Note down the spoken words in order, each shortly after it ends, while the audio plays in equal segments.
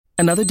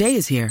Another day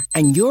is here,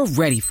 and you're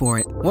ready for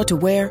it. What to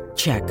wear?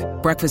 Check.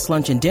 Breakfast,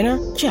 lunch, and dinner?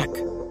 Check.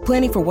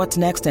 Planning for what's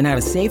next and how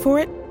to save for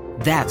it?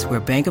 That's where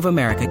Bank of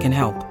America can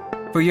help.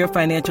 For your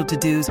financial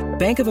to-dos,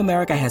 Bank of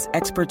America has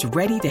experts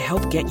ready to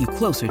help get you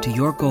closer to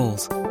your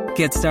goals.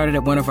 Get started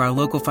at one of our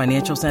local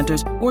financial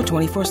centers or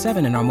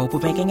 24/7 in our mobile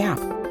banking app.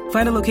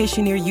 Find a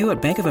location near you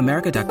at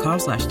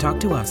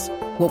bankofamerica.com/talktous.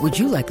 What would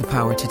you like the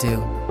power to do?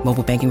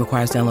 Mobile banking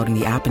requires downloading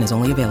the app and is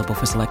only available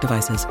for select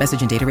devices.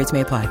 Message and data rates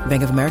may apply.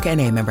 Bank of America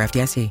N.A., member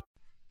FDIC.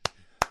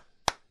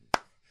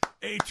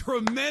 A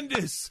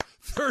tremendous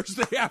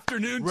Thursday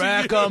afternoon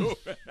Rack to 'em. you.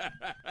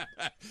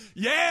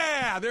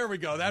 Yeah, there we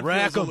go. That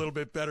Rack feels a 'em. little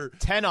bit better.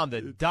 10 on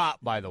the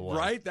dot, by the way.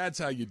 Right? That's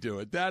how you do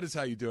it. That is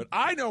how you do it.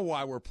 I know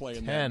why we're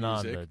playing that 10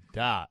 music. on the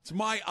dot. It's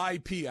my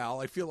IP, Al.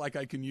 I feel like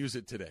I can use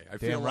it today. I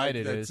Damn feel right like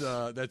it that's,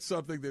 is. that's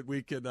something that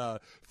we can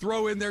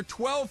throw in there.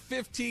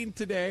 12:15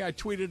 today. I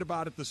tweeted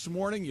about it this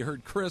morning. You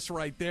heard Chris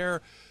right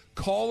there.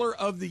 Caller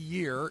of the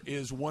Year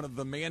is one of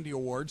the Mandy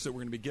Awards that we're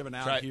going to be giving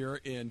out here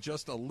in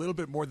just a little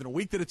bit more than a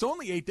week. That it's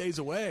only 8 days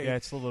away. Yeah,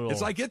 it's a little.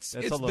 It's like it's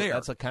there.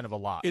 That's a kind of a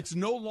lot. It's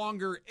no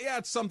longer,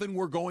 it's something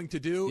we're going to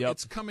do. Yep.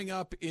 It's coming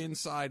up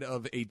inside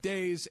of 8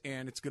 days,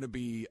 and it's going to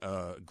be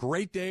a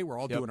great day. We're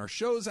all doing our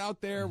shows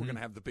out there. We're going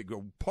to have the big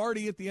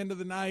party at the end of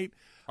the night.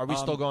 Are we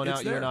still going it's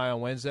out, there. you and I,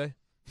 on Wednesday?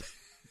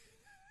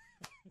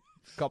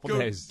 Couple Go-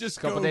 days. just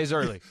Couple go- days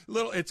early.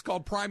 It's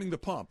called priming the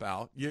pump,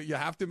 Al. You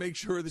have to make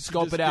sure that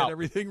Scope you just it get out.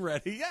 everything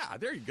ready. Yeah,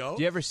 there you go.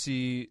 Do you ever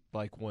see,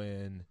 like,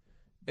 when,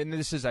 and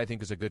this is, I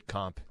think, is a good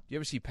comp. Do you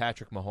ever see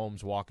Patrick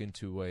Mahomes walk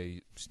into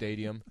a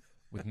stadium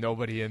with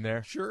nobody in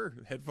there? Sure,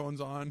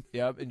 headphones on.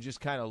 Yep, and just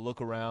kind of look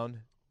around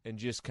and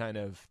just kind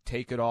of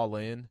take it all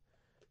in.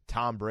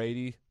 Tom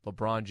Brady,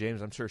 LeBron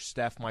James. I'm sure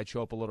Steph might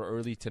show up a little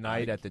early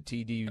tonight at the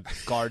TD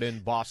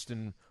Garden,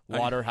 Boston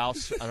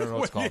Waterhouse. I don't know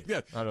what it's called. Yeah, I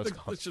don't know what it's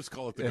called. Let's just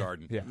call it the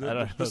Garden. Yeah, the, I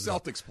don't the know.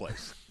 Celtics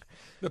place.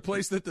 The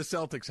place that the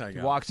Celtics hang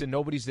out. Walks in,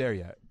 nobody's there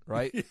yet,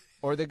 right?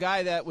 Or the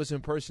guy that was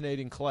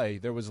impersonating Clay,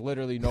 there was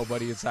literally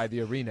nobody inside the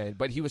arena,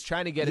 but he was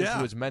trying to get into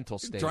his mental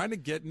state. Trying to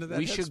get into that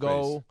We should headspace.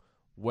 go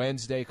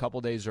Wednesday, a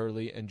couple days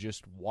early, and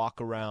just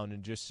walk around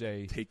and just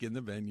say, Take in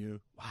the venue.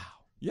 wow.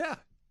 Yeah.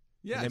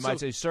 Yeah. And they so might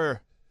say,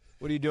 sir,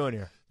 what are you doing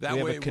here? that we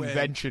have way a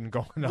convention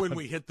going on. when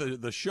we hit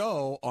the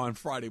show on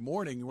Friday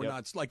morning, we're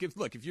not like if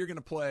you're going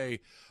to play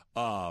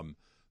the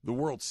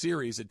World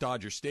Series at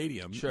Dodger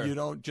Stadium, Sure. you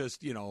don't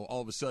just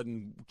all of a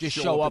sudden Just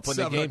show up at when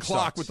the 7 game o'clock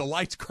starts. with the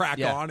lights crack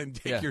Yeah. on and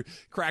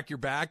crack your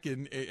back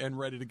and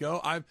ready to go.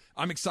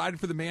 I'm excited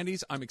for the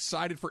Mandy's. I'm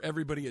excited for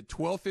everybody at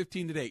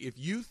 12:15 today. If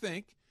you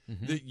think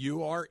that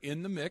you are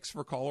in the mix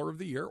for Caller of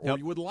the Year, or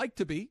you would like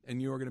to be,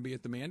 and you are going to be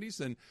at the Mandy's,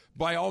 then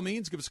by all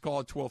means, give us a call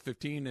at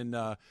 12:15,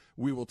 and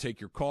we will take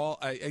your call.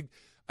 I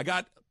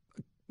got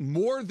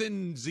more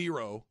than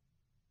 0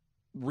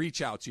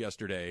 reach outs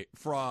yesterday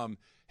from,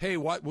 hey,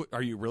 what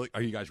are you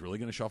guys really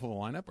going to shuffle the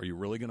lineup? Are you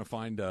really going to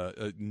find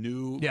a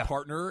new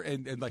partner?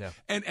 And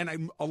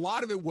a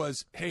lot of it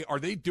was, hey, are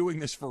they doing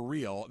this for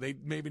real? They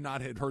maybe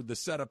not had heard the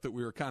setup that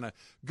we were kind of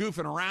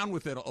goofing around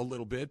with it a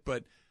little bit,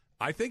 but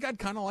I think I'd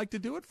kind of like to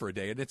do it for a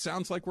day, and it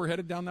sounds like we're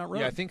headed down that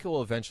road. Yeah, I think it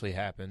will eventually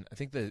happen. I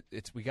think that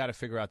we got to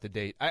figure out the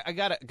date. I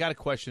got a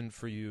question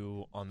for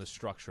you on the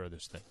structure of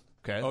this thing.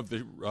 Okay, of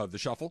the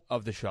shuffle.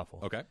 Of the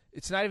shuffle. Okay,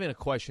 it's not even a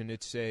question.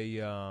 It's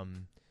a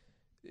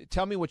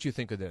tell me what you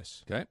think of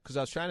this. Okay, because I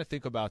was trying to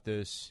think about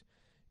this,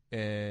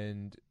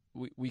 and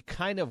we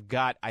kind of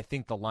got, I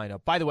think, the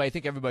lineup. By the way, I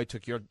think everybody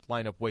took your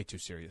lineup way too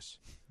serious.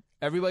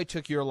 Everybody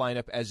took your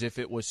lineup as if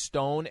it was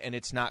stone and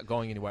it's not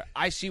going anywhere.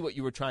 I see what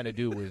you were trying to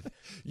do with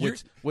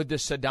the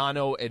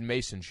Sedano and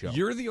Mason show.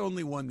 You're the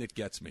only one that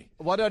gets me.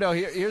 Well, no.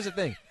 Here's the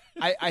thing.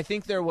 I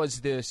think there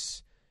was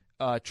this,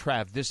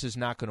 Trav, this is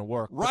not going to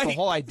work. Right. But the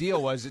whole idea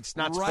was it's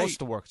not supposed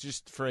to work,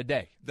 just for a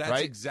day. That's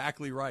right?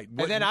 exactly right.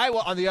 And then I,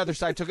 on the other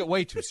side, took it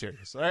way too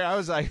serious. Right? I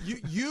was like,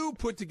 you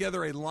put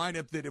together a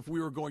lineup that if we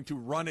were going to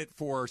run it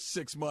for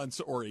 6 months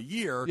or a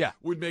year,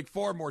 would make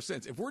far more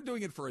sense. If we're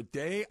doing it for a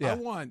day, I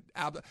want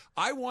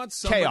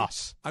somebody,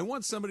 chaos. I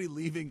want somebody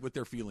leaving with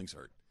their feelings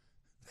hurt.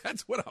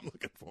 That's what I'm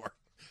looking for.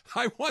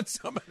 I want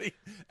somebody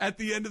at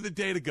the end of the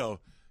day to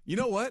go, you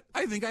know what?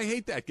 I think I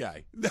hate that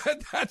guy.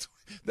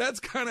 That's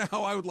kind of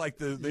how I would like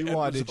the You end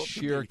wanted result to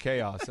sheer be.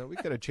 chaos. We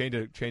could have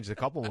changed a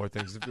couple more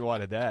things if you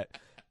wanted that.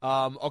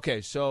 Okay,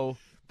 so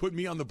put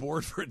me on the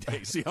board for a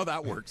day. See how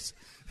that works.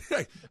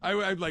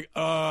 I'm like,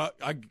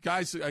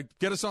 guys,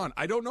 get us on.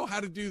 I don't know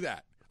how to do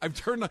that. I've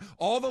turned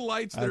all the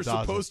lights that are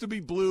supposed to be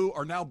blue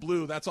are now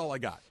blue. That's all I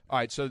got. All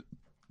right, so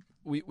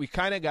we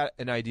kind of got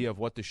an idea of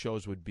what the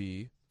shows would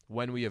be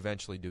when we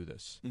eventually do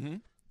this. Mm-hmm.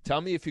 Tell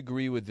me if you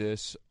agree with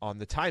this on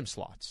the time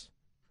slots.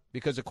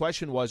 Because the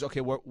question was, okay,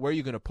 where are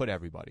you going to put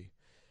everybody?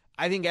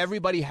 I think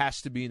everybody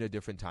has to be in a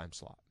different time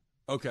slot.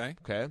 Okay.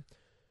 Okay?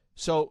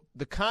 So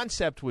the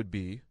concept would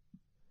be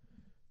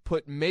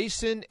put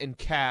Mason and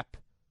Cap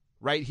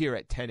right here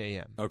at 10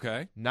 a.m.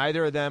 Okay.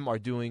 Neither of them are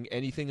doing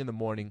anything in the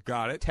morning.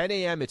 Got it. 10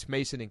 a.m., it's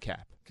Mason and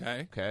Cap.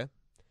 Okay. Okay?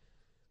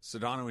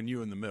 Sedano and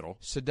you in the middle.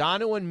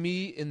 Sedano and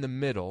me in the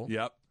middle.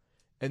 Yep.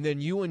 And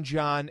then you and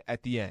John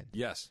at the end.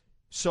 Yes.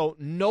 So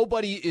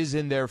nobody is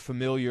in their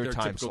familiar Their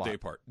time typical slot. day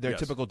part. Their Yes.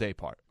 typical day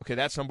part. Okay,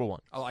 that's number one.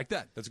 I like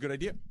that. That's a good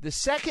idea. The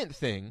second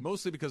thing,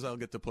 Mostly because I'll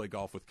get to play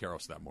golf with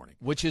Karos that morning.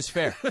 which is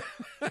fair,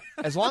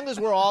 as long as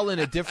we're all in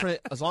a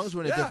different,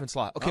 different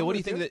slot. Okay, I'm what do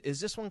you with think? you. Is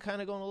this one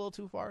kind of going a little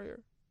too far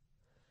here?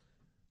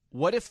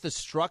 What if the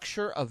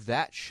structure of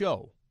that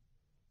show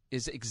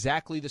is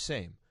exactly the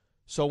same?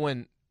 So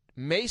when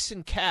Mace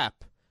and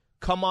Cap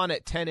come on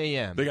at 10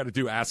 a.m., They got to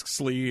do Ask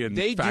Slee and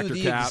they Factor do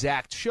the Cap.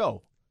 exact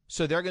show.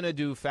 So they're going to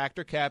do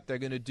Factor Cap. They're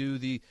going to do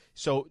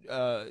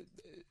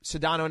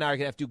Sedano and I are going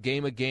to have to do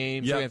Game of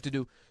Games. Yep. We have to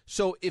do.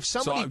 So if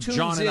somebody tunes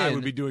John and in, I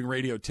would be doing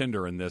Radio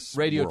Tinder in this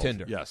Radio world.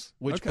 Tinder, Yes.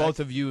 which Okay. both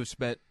of you have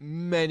spent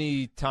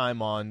many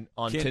time on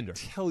Can't Tinder.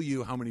 tell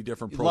you how many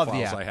different Love the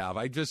profiles app. I have.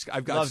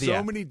 I've got Love the so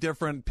app. many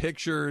different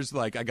pictures.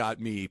 Like I got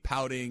me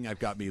pouting. I've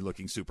got me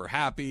looking super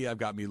happy. I've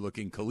got me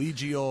looking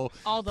collegial,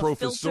 All the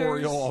professorial,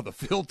 filters. all the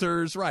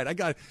filters. Right.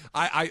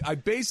 I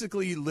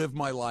basically live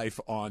my life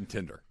on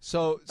Tinder.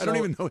 So I don't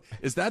even know.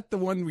 Is that the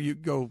one where you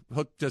go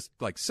hook just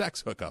like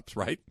sex hookups?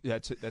 Right.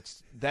 That's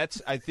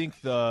I think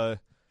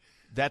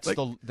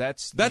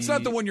that's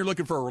not the one you're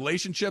looking for a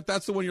relationship.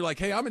 That's the one you're like,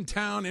 hey, I'm in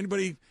town.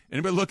 Anybody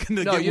looking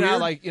to No, get you know,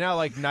 weird?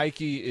 like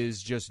Nike is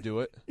just do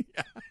it.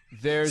 Yeah.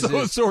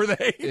 There's So are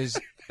they. is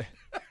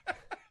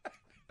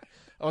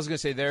I was going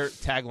to say their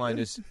tagline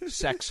is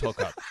sex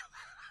hookup.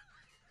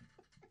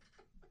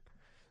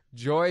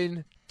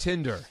 Join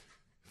Tinder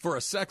For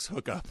a sex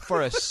hookup.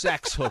 for a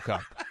sex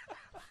hookup.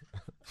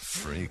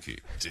 Freaky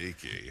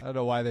deaky. I don't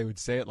know why they would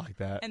say it like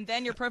that. And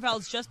then your profile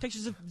is just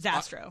pictures of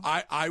Zastro.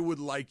 I would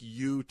like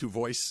you to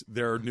voice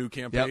their new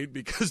campaign Yep.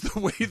 because the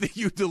way that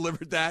you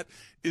delivered that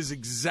is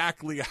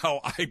exactly how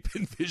I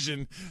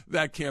envision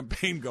that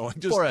campaign going.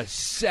 Just For a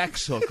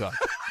sex hookup.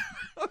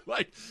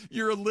 like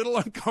you're a little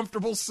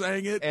uncomfortable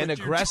saying it And but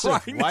you're aggressive.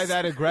 trying to Why say-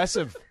 that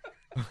aggressive?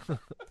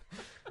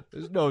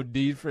 There's no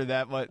need for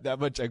that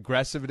much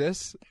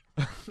aggressiveness.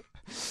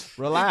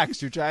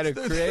 Relax. You're trying to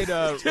create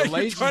a Yeah,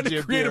 relationship. you're trying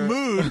to create here. a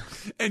mood,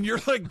 and you're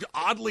like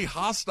oddly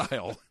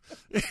hostile.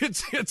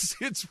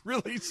 It's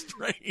really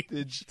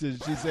strange.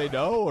 Did she say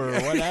no, or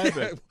what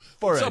happened?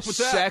 For What's a up with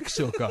that? sex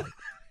hookup.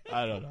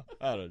 I don't know.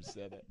 I don't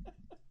understand it.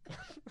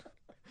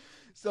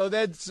 So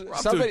then We're off to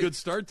a somebody, good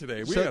start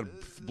today. We so- got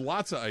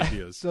lots of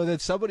ideas. so then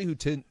somebody who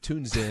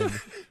tunes in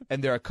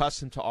and they're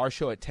accustomed to our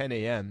show at 10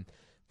 a.m.,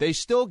 they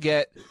still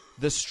get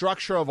the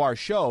structure of our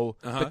show,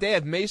 but they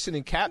have Mason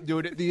and Cap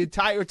doing it the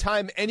entire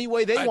time any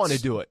way they want to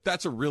do it.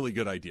 That's a really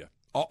good idea.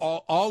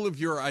 All of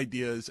your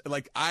ideas,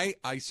 like I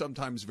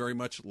sometimes very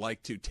much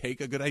like to take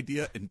a good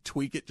idea and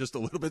tweak it just a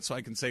little bit so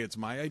I can say it's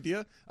my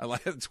idea. I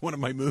like it's one of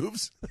my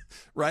moves,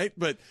 right?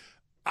 But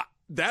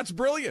that's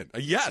brilliant.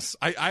 Yes,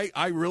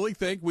 I really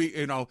think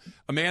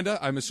Amanda,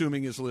 I'm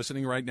assuming is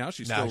listening right now.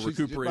 She's still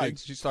recuperating. Right,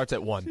 she starts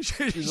at 1.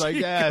 She's She's like,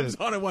 yeah, comes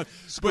on at one.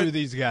 screw But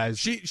these guys.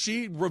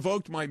 She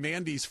revoked my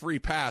Mandy's free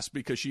pass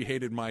because she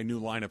hated my new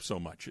lineup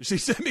so much. She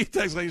sent me a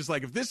text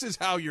like, if this is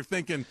how you're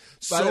thinking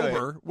By the way-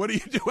 sober, what do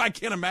you do? I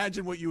can't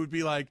imagine what you would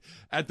be like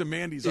at the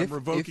Mandy's. I'm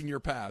revoking your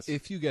pass.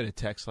 If you get a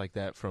text like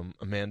that from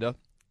Amanda,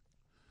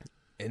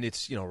 and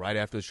it's right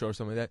after the show or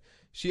something like that,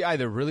 she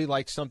either really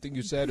liked something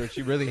you said or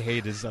she really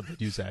hated something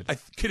you said.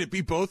 Could it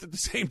be both at the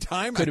same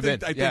time? Could have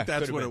been. I Yeah, think that's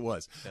could have what been. it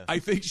was. Yeah. I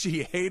think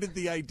she hated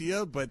the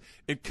idea, but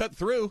it cut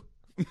through.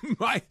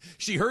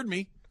 She heard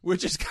me,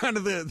 which is kind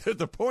of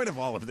the point of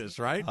all of this,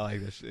 right? I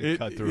like this. It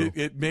cut through.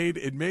 It made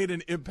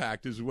an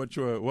impact, is what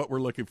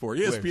we're looking for.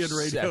 ESPN Where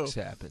Radio sex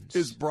happens.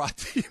 is brought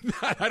to you.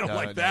 I don't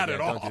like that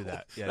at all. Don't do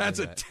that. Yeah, That's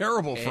don't a do that.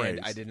 terrible And phrase.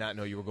 I did not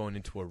know you were going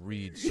into a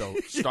read. So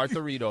start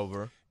the read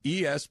over.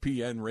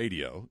 ESPN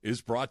Radio is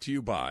brought to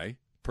you by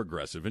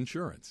Progressive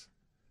Insurance.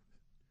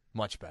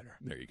 Much better.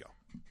 There you go.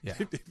 Yeah.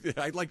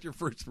 I liked your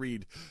first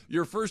read.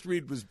 Your first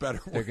read was better.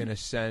 They're gonna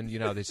send.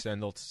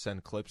 They'll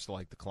send clips to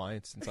like the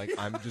clients. It's like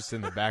I'm just in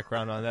the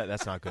background on that.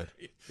 That's not good.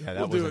 Yeah, that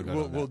we'll do wasn't it.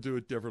 good. on We'll that. do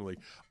it differently.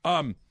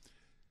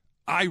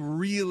 I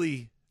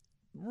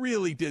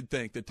really did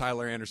think that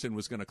Tyler Anderson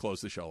was going to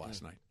close the show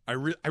last night. I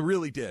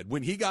really did.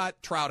 When he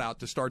got Trout out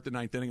to start the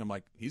ninth inning, I'm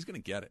like, he's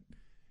going to get it.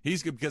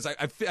 He's good because I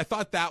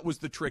thought that was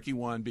the tricky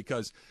one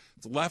because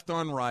it's left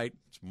on right.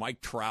 It's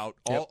Mike Trout.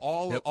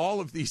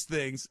 All of these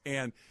things.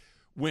 And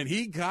when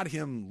he got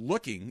him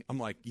looking, I'm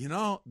like,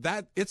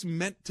 that it's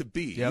meant to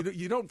be. Yep.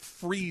 You don't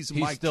freeze He's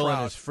Mike still Trout.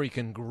 in his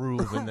freaking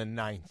groove in the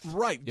ninth.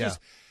 Right. Yeah.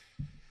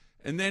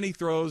 And then he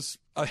throws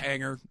a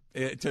hanger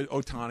to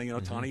Ohtani,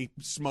 and Ohtani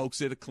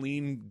smokes it, a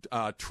clean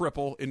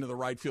triple into the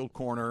right field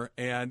corner.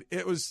 And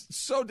it was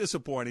so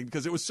disappointing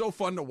because it was so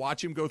fun to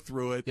watch him go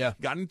through it. Yeah.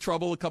 Got in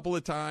trouble a couple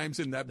of times.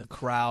 And that The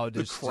crowd.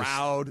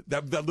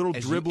 that little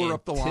as dribbler you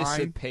up the line.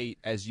 Anticipate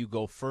as you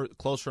go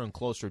closer and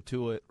closer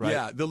to it. Right.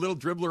 Yeah, the little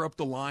dribbler up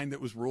the line that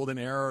was ruled in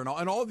error and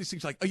all of these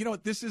things. Like, you know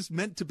what? This is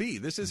meant to be.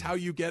 This is how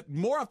you get,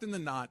 more often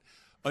than not,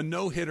 A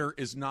no-hitter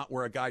is not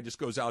where a guy just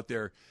goes out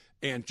there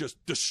and just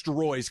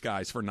destroys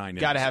guys for 9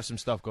 innings. Got to have some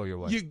stuff go your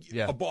way.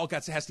 A ball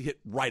has to hit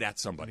right at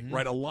somebody,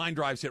 right? A line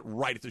drive's hit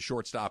right at the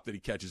shortstop that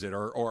he catches it,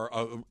 or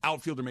an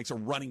outfielder makes a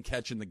running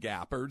catch in the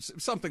gap, or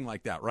something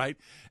like that, right?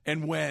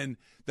 And when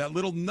that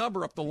little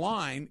number up the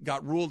line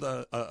got ruled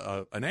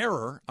an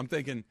error, I'm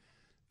thinking,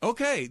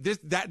 okay,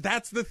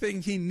 that's the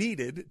thing he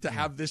needed to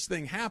have this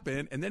thing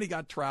happen. And then he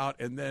got Trout,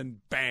 and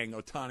then bang,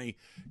 Ohtani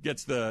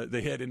gets the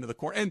hit into the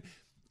corner. And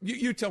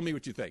you tell me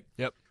what you think.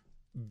 Yep.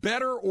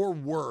 Better or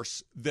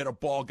worse that a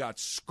ball got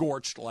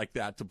scorched like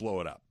that to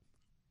blow it up?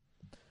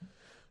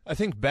 I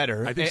think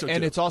better. I think so,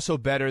 and too. it's also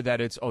better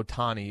that it's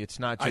Ohtani. It's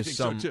not just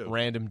some so, too.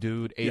 random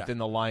dude eighth in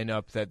the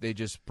lineup that they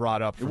just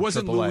brought up from It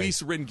wasn't AAA.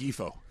 Luis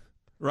Rengifo,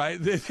 right?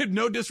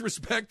 No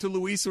disrespect to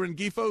Luis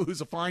Rengifo,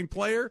 who's a fine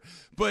player,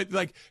 but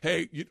like,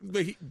 hey,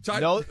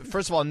 no.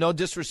 First of all, no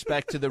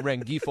disrespect to the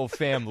Rengifo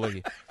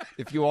family,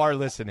 if you are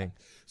listening,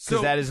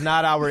 because that is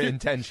not our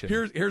intention.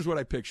 Here's what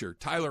I picture: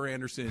 Tyler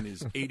Anderson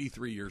is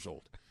 83 years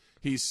old.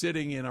 He's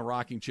sitting in a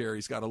rocking chair.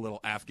 He's got a little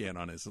Afghan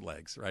on his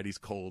legs, right? He's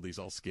cold. He's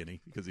all skinny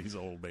because he's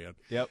an old man.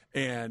 Yep.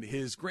 And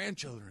his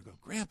grandchildren go,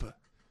 "Grandpa,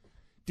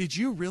 did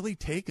you really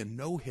take a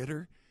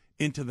no-hitter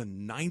into the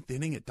 9th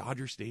inning at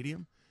Dodger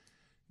Stadium?"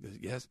 He goes,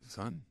 "Yes,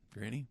 son,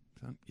 Granny,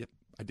 son, yep,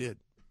 I did."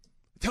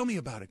 "Tell me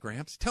about it,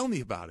 Gramps. Tell me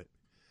about it."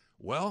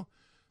 Well,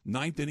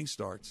 9th inning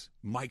starts.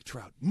 Mike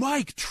Trout.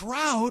 Mike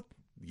Trout?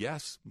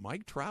 Yes,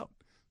 Mike Trout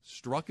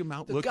struck him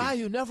out The looking. guy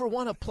who never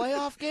won a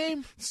playoff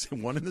game?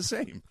 One and the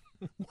same.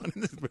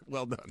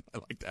 Well done. I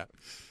like that.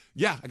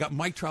 Yeah, I got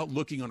Mike Trout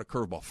looking on a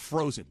curveball,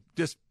 frozen,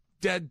 just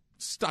dead,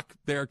 stuck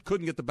there,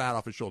 couldn't get the bat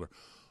off his shoulder.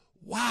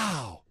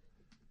 Wow.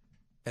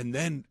 And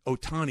then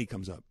Ohtani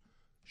comes up.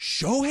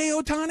 Shohei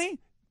Ohtani?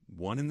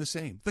 One and the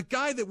same. The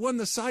guy that won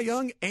the Cy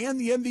Young and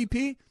the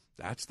MVP?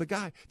 That's the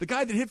guy. The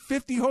guy that hit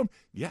 50 home?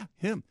 Yeah,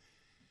 him.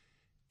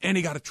 And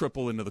he got a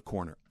triple into the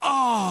corner.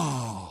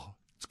 Oh,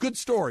 it's a good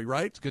story,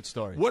 right? It's a good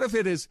story. What if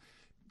it is...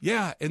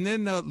 Yeah, and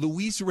then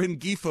Luis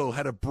Rengifo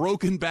had a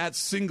broken bat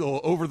single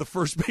over the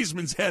first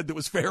baseman's head that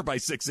was fair by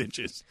 6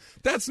 inches.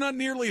 That's not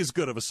nearly as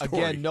good of a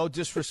story. Again, no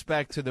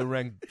disrespect to the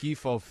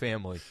Rengifo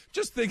family.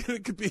 Just think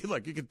it could be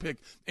like you could pick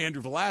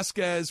Andrew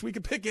Velasquez. We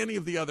could pick any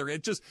of the other.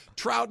 It just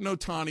Trout and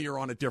Ohtani are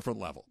on a different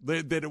level.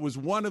 That it was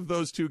one of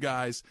those two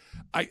guys.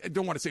 I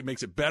don't want to say it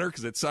makes it better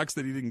because it sucks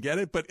that he didn't get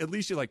it, but at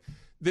least you're like,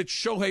 that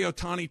Shohei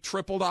Ohtani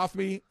tripled off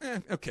me.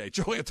 Okay,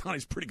 Shohei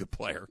Ohtani's a pretty good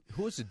player.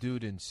 Who was the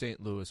dude in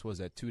St. Louis? Was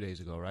that 2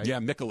 days ago, right? Yeah,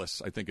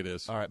 Mikolas, I think it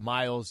is. All right,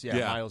 Miles. Yeah.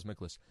 Miles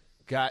Mikolas.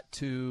 Got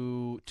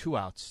to 2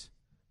 outs.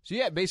 So,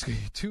 yeah, basically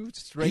 2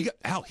 straight.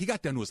 He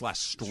got down to his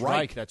last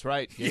strike. That's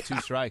right. He had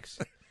 2 strikes.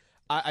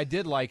 I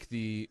did like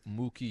the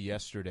Mookie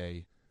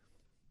yesterday.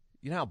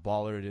 You know how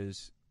baller it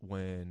is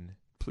when...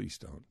 Please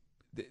don't.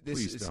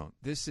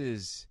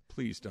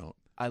 Please don't.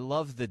 I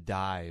love the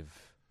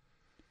dive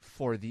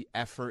for the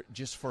effort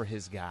just for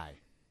his guy.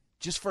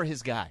 Just for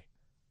his guy.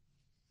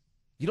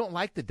 You don't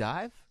like the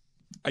dive?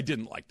 I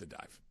didn't like the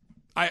dive.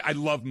 I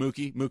love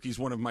Mookie. Mookie's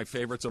one of my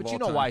favorites of all time.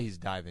 But you know why he's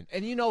diving.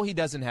 And you know he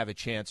doesn't have a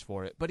chance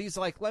for it. But he's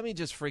like, let me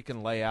just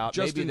freaking lay out.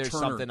 Maybe there's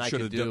something I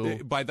can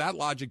do. By that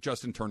logic,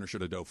 Justin Turner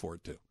should have dove for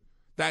it, too.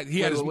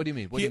 What do you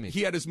mean?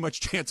 He had as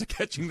much chance of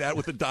catching that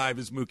with a dive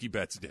as Mookie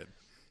Betts did.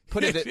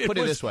 Put it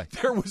this way.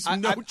 There was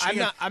no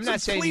chance. I'm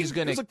not saying he's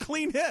going to. It was a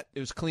clean hit. It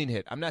was a clean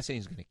hit. I'm not saying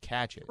he's going to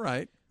catch it.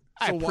 Right.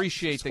 I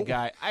appreciate the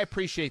guy. I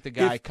appreciate the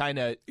guy. Kind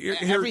of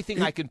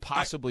everything I can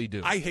possibly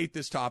do. I hate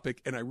this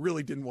topic, and I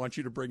really didn't want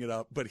you to bring it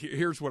up. But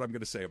here's what I'm going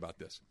to say about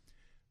this.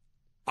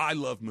 I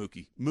love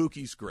Mookie.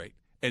 Mookie's great,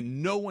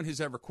 and no one has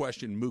ever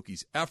questioned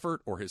Mookie's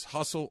effort or his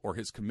hustle or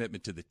his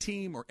commitment to the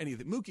team or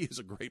anything. Mookie is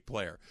a great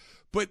player,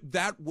 but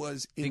that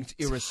was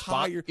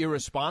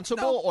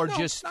irresponsible or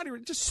just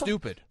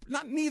stupid.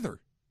 Not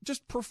neither.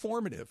 Just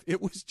performative.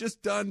 It was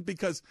just done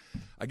because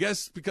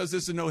this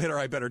is a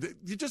no-hitter,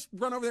 you just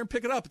run over there and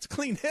pick it up. It's a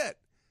clean hit.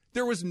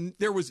 There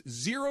was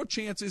 0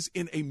 chances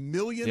in a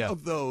million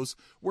of those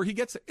where he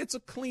gets it. It's a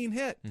clean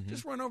hit. Mm-hmm.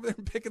 Just run over there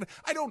and pick it up.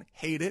 I don't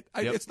hate it.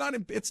 It's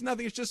nothing.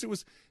 It's just, it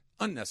was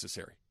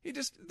unnecessary.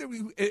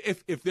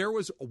 If there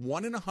was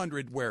 1 in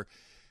 100 where,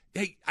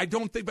 hey, I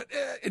don't think,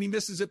 and he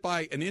misses it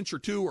by an inch or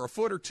 2 or a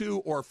foot or 2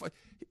 or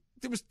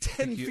it was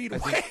 10 feet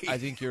away. I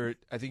think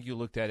you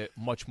looked at it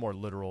much more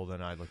literal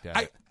than I looked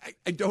at it.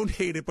 I don't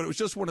hate it, but it was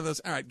just one of those,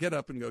 all right, get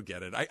up and go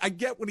get it. I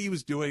get what he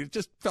was doing. It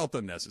just felt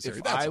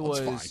unnecessary.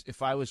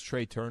 If I was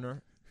Trey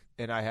Turner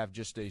and I have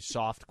just a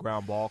soft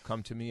ground ball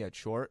come to me at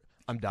short,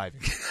 I'm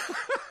diving.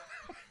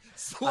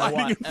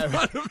 Sliding in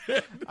front of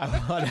it. I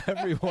want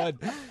everyone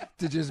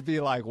to just be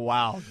like,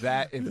 wow,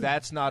 if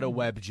that's not a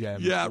web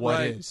gem,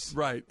 what is?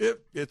 Right.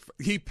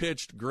 He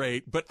pitched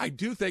great, but I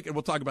do think, and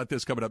we'll talk about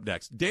this coming up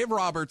next, Dave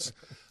Roberts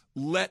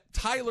let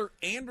Tyler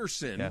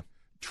Anderson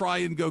try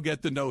and go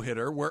get the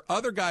no-hitter, where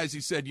other guys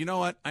he said, you know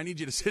what, I need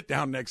you to sit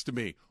down next to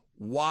me.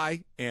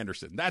 Why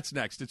Anderson? That's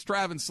next. It's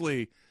Travis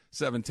Lee,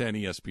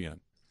 710 ESPN.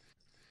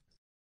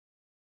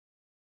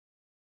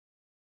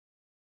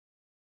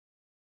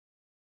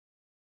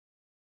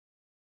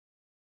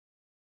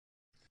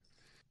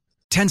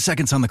 10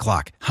 seconds on the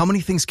clock. How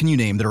many things can you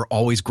name that are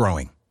always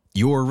growing?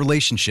 Your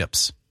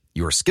relationships,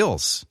 your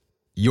skills,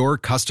 your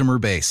customer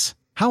base.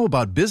 How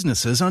about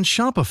businesses on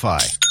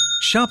Shopify?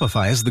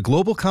 Shopify is the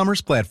global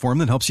commerce platform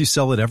that helps you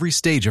sell at every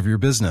stage of your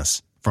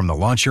business. From the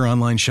launch your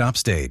online shop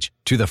stage,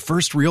 to the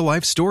first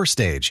real-life store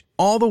stage,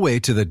 all the way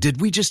to the did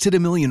we just hit a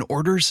million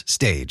orders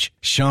stage,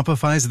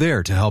 Shopify's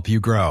there to help you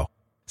grow.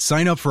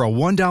 Sign up for a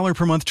 $1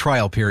 per month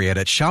trial period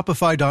at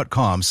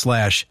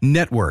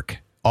shopify.com/network,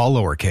 all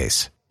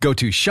lowercase. Go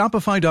to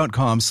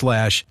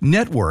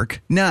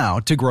shopify.com/network now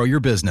to grow your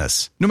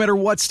business, no matter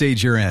what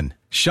stage you're in.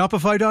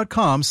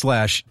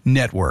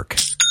 Shopify.com/network.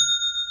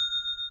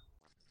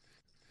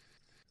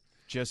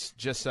 Just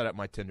set up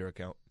my Tinder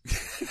account.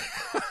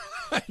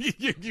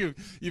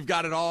 You've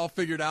got it all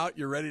figured out.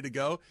 You're ready to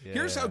go. Yeah.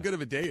 Here's how good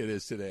of a day it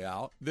is today,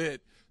 Al, that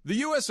the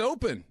U.S.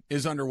 Open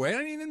is underway. I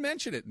didn't even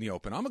mention it in the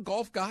Open. I'm a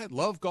golf guy.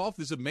 love golf.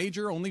 This is a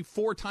major. Only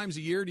 4 times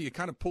a year do you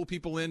kind of pull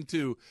people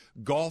into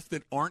golf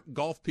that aren't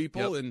golf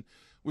people. Yep. And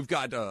we've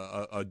got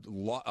a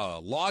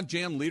log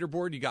jam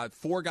leaderboard. You got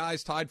 4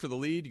 guys tied for the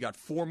lead. You got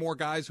 4 more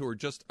guys who are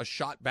just a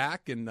shot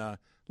back. And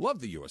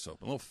love the U.S.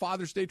 Open. A little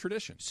Father's Day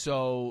tradition.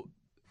 So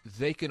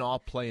they can all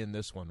play in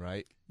this one,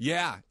 right?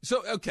 Yeah.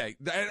 So, okay,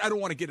 I don't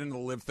want to get into the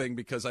live thing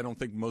because I don't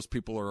think most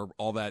people are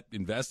all that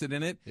invested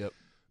in it. Yep.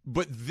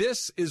 But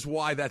this is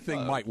why that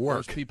thing might work.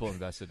 Most people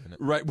invested in it.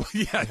 Right. Well,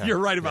 yeah, you're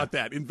right about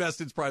that.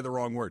 Invested's probably the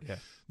wrong word. Yeah.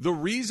 The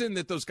reason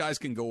that those guys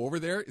can go over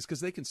there is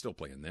because they can still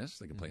play in this.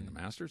 They can play in the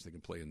Masters. They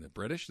can play in the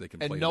British. They can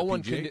play in the PGA. And no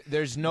one can.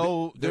 There's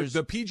no.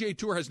 The PGA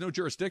Tour has no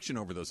jurisdiction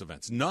over those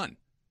events. None.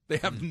 They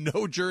have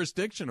no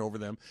jurisdiction over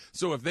them.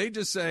 So if they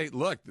just say,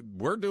 look,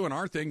 we're doing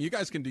our thing, you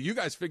guys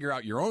figure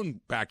out your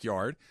own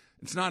backyard.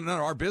 It's not none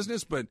of our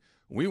business, but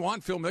we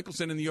want Phil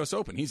Mickelson in the U.S.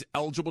 Open. He's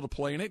eligible to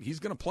play in it. He's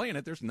going to play in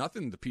it. There's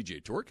nothing the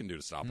PGA Tour can do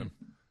to stop him.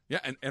 Yeah,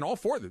 and all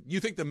 4 of them. You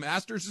think the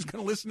Masters is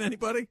going to listen to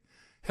anybody?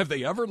 Have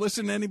they ever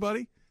listened to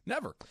anybody?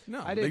 Never.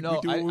 No. I didn't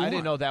know. I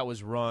didn't know that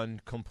was run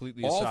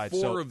completely all aside.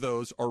 All 4 of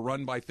those are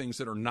run by things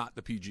that are not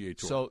the PGA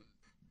Tour. So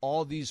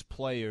all these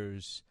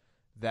players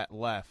that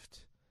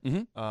left,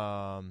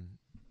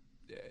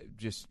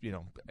 just,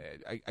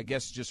 I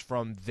guess just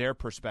from their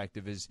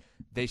perspective is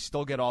they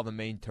still get all the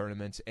main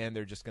tournaments and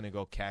they're just going to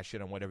go cash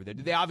in on whatever they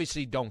do. They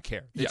obviously don't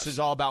care. This is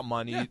all about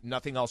money. Yeah.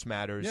 Nothing else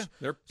matters.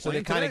 Yeah, so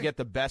they kind of get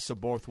the best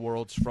of both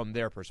worlds from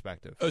their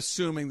perspective.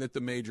 Assuming that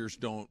the majors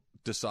don't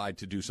decide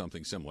to do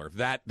something similar. If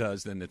that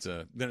does, then it's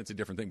a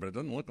different thing, but it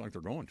doesn't look like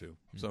they're going to.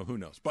 So who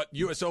knows? But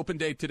U.S. Open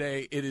Day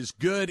today, it is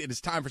good. It is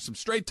time for some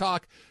Straight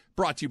Talk,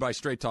 brought to you by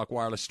Straight Talk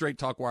Wireless. Straight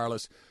Talk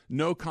Wireless,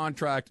 no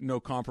contract, no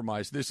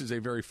compromise. This is a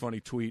very funny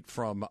tweet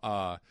from,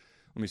 let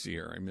me see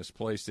here, I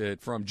misplaced it,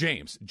 from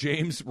James.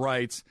 James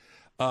writes,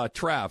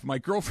 Trav, my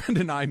girlfriend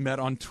and I met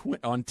on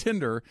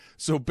Tinder,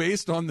 so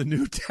based on the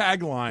new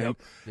tagline,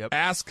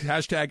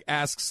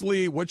 #Ask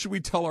Slee, what should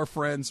we tell our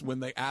friends when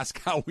they ask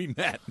how we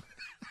met?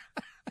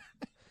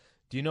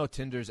 Do you know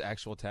Tinder's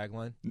actual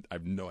tagline? I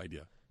have no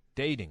idea.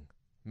 Dating,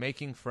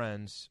 making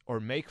friends, or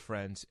make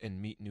friends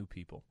and meet new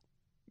people.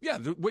 Yeah,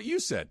 what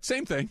you said.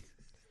 Same thing.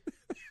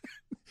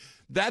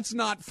 That's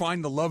not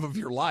find the love of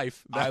your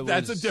life.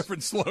 That's a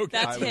different slogan.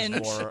 That's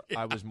Hinge.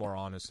 I was more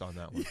honest on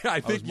that one. Yeah,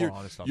 I think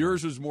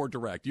yours was more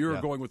direct.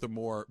 You're going with a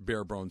more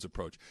bare bones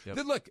approach. Yep.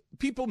 Look,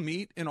 people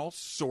meet in all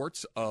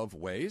sorts of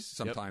ways.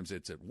 Sometimes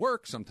it's at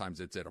work. Sometimes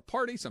it's at a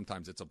party.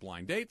 Sometimes it's a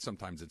blind date.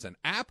 Sometimes it's an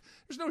app.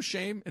 There's no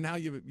shame in how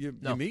you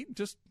meet.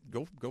 Just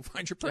go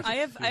find your person. I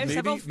have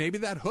several. Maybe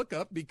that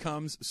hookup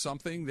becomes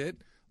something that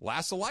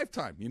lasts a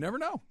lifetime. You never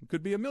know. It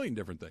could be a million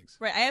different things.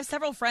 Right. I have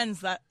several friends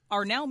that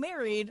are now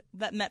married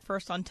that met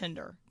first on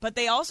Tinder, but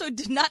they also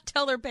did not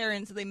tell their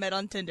parents that they met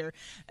on Tinder.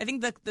 I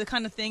think the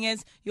kind of thing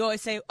is you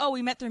always say, "Oh,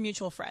 we met through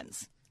mutual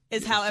friends."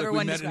 Is how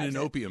everyone describes it. We met in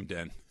an opium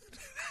den.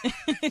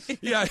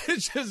 Yeah,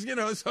 it's just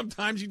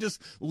sometimes you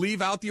just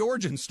leave out the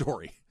origin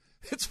story.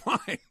 It's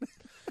fine.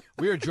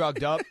 We were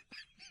drugged up,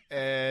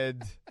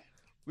 and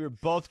we were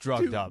both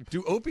drugged up.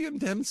 Do opium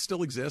dens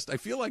still exist? I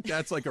feel like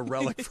that's like a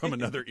relic from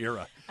another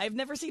era. I've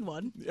never seen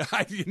one.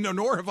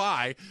 Nor have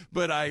I.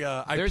 But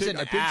there's an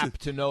app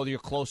to know your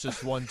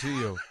closest one to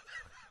you.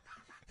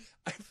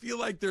 I feel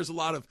like there's a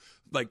lot of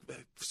like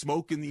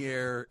smoke in the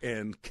air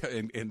and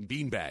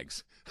bean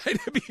bags.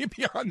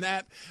 Beyond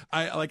that,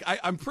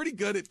 I'm pretty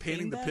good at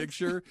painting the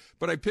picture,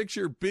 but I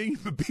picture bean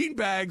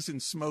bags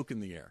and smoke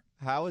in the air.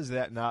 How is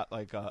that not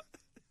like a?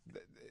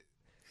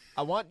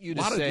 I want you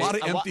to say a lot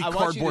of empty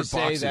cardboard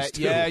boxes, that,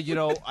 too. Yeah,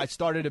 I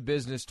started a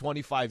business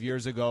 25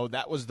 years ago.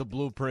 That was the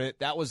blueprint.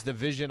 That was the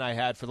vision I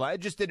had for life. I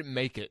just didn't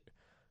make it.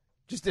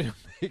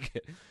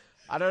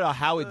 I don't know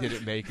how it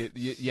didn't make it.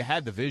 You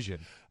had the vision.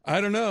 I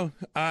don't know.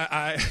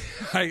 I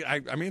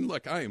mean,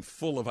 look, I am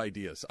full of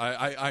ideas.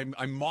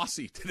 I'm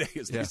mossy today,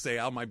 as they say.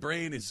 Al, my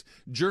brain is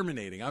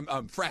germinating.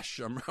 I'm fresh.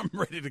 I'm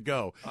ready to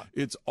go.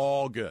 It's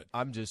all good.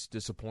 I'm just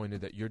disappointed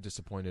that you're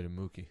disappointed in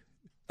Mookie.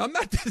 I'm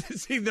not.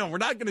 See, no, we're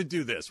not going to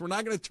do this. We're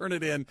not going to turn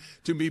it in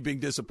to me being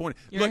disappointed.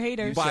 You're a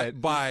hater. You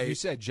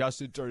said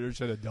Justin Turner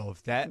should have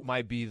dove. That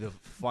might be the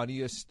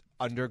funniest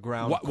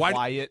underground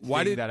quiet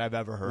thing that I've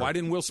ever heard. Why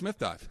didn't Will Smith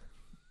dive?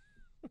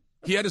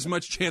 He had as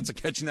much chance of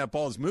catching that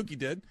ball as Mookie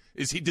did.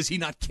 Does he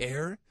not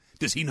care?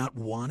 Does he not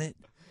want it?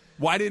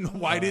 Why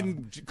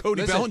didn't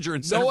Cody Bellinger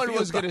and no one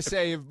was going to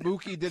say if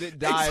Mookie didn't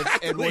dive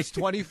and was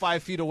Exactly.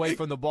 25 feet away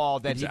from the ball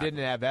that Exactly. he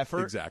didn't have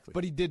effort. Exactly.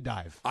 But he did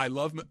dive. I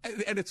love him,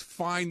 and it's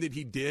fine that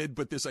he did.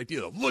 But this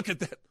idea of look at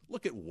that,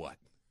 look at what,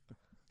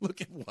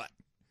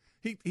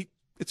 he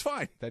it's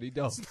fine That he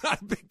dove. It's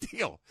not a big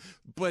deal.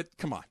 But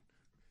come on,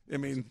 I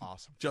mean,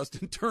 awesome.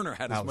 Justin Turner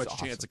had as That was much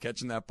awesome. chance of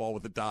catching that ball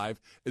with a dive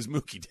as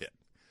Mookie did.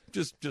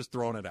 Just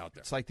throwing it out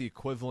there. It's like the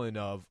equivalent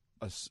of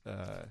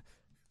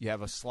you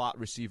have a slot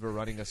receiver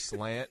running a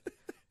slant,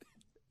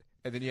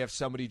 and then you have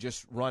somebody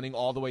just running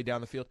all the way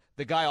down the field.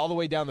 The guy all the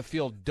way down the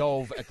field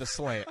dove at the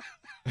slant.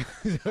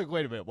 Like,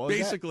 wait a minute. What was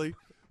that?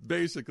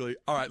 Basically.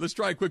 All right, let's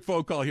try a quick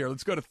phone call here.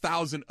 Let's go to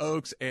Thousand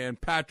Oaks and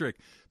Patrick.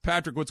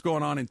 Patrick, what's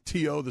going on in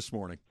TO this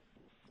morning?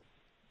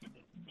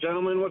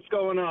 Gentlemen, what's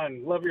going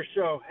on? Love your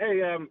show.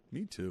 Hey,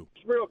 Me too.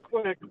 just real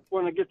quick,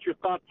 want to get your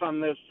thoughts on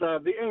this.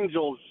 The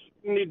Angels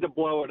need to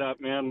blow it up,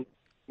 man.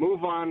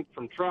 Move on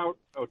from Trout,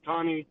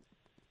 Ohtani.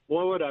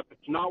 Blow it up.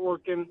 It's not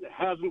working. It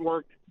hasn't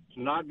worked. It's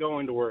not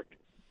going to work.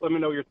 Let me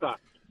know your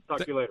thoughts. Talk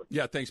to you later.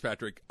 Yeah, thanks,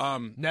 Patrick.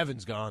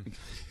 Nevin's gone.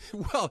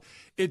 Well,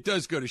 it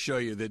does go to show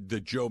you that the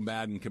Joe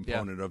Madden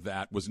component of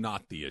that was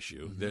not the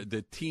issue.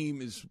 The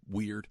team is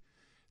weird.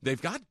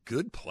 They've got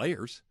good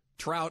players.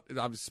 Trout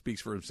obviously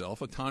speaks for himself.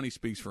 Ohtani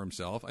speaks for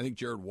himself. I think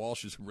Jared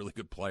Walsh is a really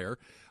good player.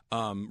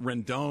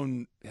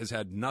 Rendon has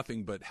had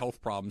nothing but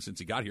health problems since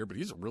he got here, but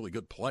he's a really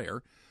good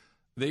player.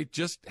 They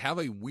just have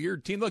a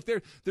weird team. Look,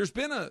 there's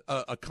been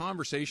a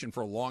conversation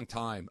for a long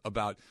time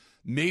about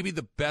maybe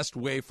the best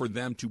way for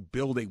them to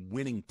build a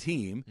winning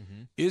team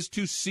is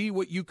to see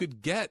what you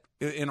could get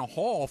in a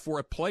haul for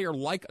a player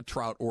like a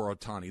Trout or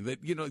Ohtani.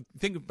 That, you know,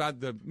 think about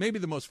maybe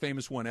the most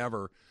famous one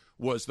ever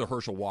was the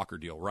Herschel Walker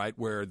deal, right?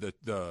 Where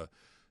the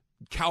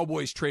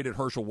Cowboys traded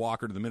Herschel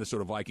Walker to the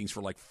Minnesota Vikings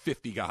for like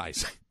 50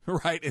 guys,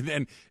 right? And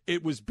then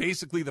it was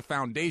basically the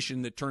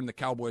foundation that turned the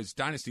Cowboys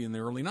dynasty in the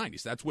early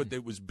 90s. That's what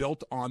it was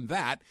built on,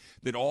 that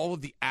all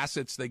of the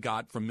assets they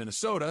got from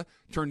Minnesota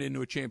turned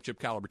into a championship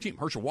caliber team.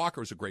 Herschel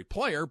Walker was a great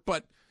player,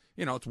 but,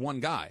 you know, it's one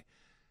guy.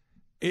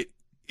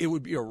 It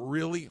would be a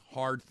really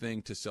hard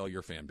thing to sell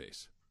your fan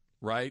base.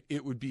 Right?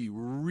 It would be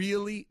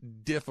really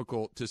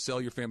difficult to sell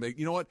your fan base.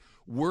 You know what?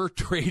 We're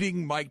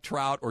trading Mike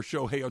Trout or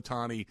Shohei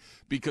Ohtani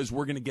because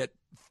we're going to get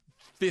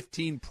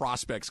 15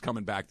 prospects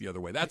coming back the other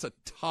way. That's a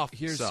tough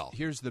sell.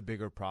 Here's the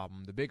bigger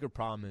problem. The bigger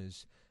problem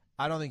is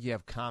I don't think you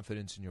have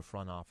confidence in your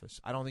front office.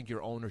 I don't think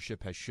your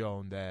ownership has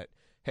shown that,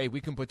 hey,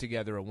 we can put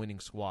together a winning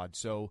squad.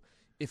 So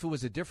if it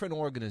was a different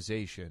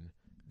organization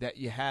that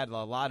you had a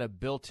lot of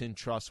built-in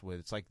trust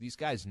with, it's like these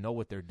guys know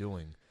what they're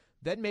doing,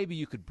 then maybe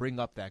you could bring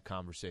up that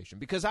conversation.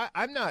 Because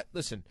I'm not –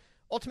 listen,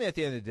 ultimately at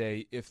the end of the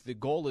day, if the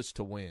goal is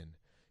to win,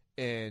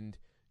 and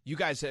you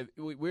guys have –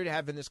 we were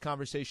having this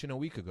conversation a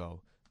week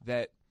ago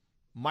that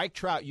Mike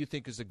Trout you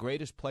think is the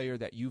greatest player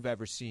that you've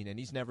ever seen, and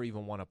he's never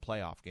even won a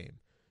playoff game.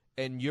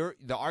 And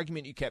the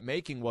argument you kept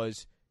making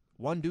was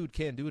one dude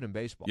can't do it in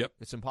baseball. Yep.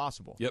 It's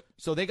impossible. Yep.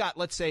 So they got,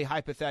 let's say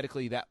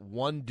hypothetically, that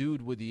one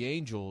dude with the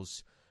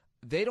Angels.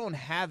 They don't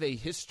have a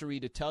history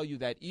to tell you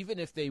that even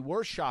if they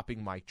were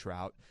shopping Mike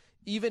Trout –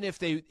 even if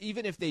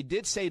they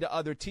did say to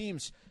other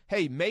teams,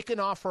 hey, make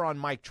an offer on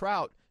Mike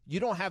Trout, you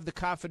don't have the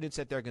confidence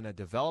that they're going to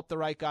develop the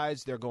right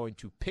guys, they're going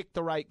to pick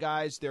the right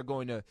guys, they're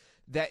going to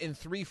 – that in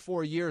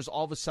 3-4 years,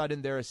 all of a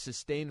sudden they're a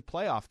sustained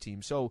playoff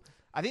team. So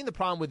I think the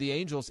problem with the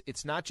Angels,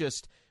 it's not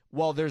just,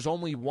 well, there's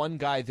only one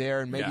guy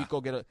there and maybe go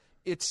get a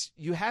 – it's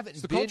you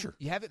haven't been culture.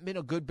 You haven't been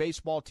a good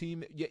baseball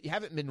team. You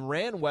haven't been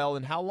ran well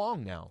in how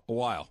long now? A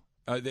while.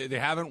 They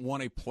haven't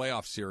won a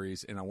playoff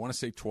series in, I want to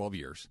say, 12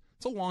 years.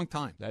 It's a long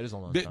time. That is a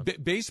long time.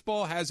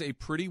 Baseball has a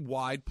pretty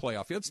wide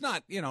playoff field. It's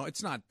not,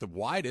 it's not the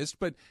widest,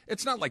 but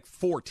it's not like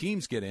 4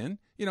 teams get in.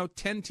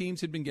 10 teams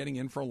had been getting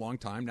in for a long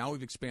time. Now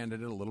we've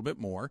expanded it a little bit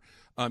more.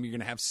 You're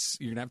gonna have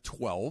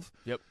 12.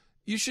 Yep.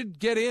 You should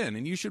get in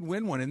and you should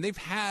win one. And they've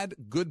had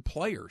good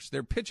players.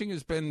 Their pitching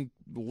has been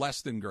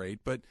less than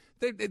great, but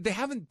they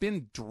haven't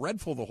been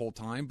dreadful the whole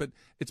time. But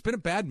it's been a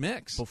bad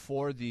mix.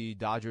 Before the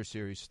Dodgers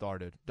series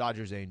started,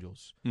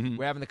 Dodgers-Angels,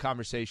 we're having the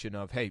conversation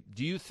of, hey,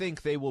 do you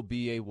think they will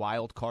be a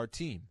wild card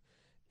team?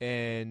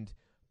 And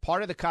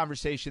part of the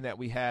conversation that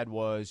we had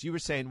was you were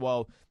saying,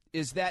 well,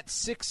 is that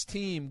 6th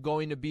team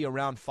going to be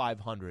around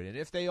 500? And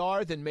if they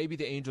are, then maybe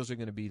the Angels are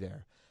going to be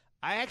there.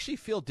 I actually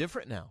feel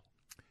different now.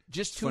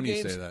 Just two Funny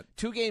you games, say that.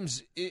 2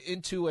 games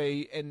into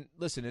and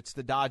listen, it's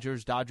the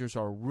Dodgers. Dodgers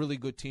are a really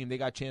good team. They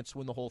got a chance to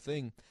win the whole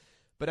thing.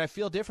 But I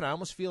feel different. I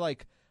almost feel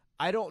like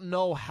I don't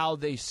know how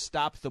they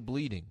stop the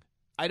bleeding.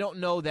 I don't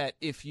know that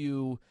if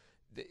you've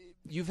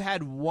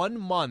had 1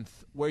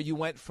 month where you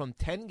went from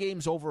 10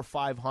 games over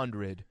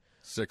 500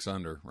 6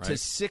 under, right? to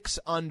 6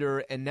 under,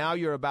 and now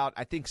you're about,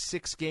 I think,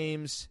 6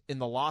 games in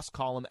the loss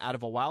column out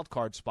of a wild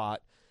card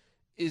spot.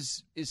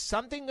 Is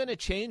something going to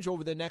change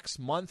over the next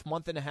month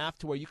and a half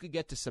to where you could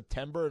get to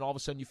September and all of a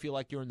sudden you feel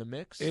like you're in the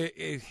mix?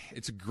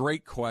 It's a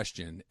great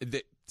question.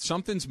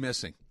 Something's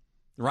missing,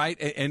 right?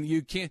 And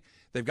you can't.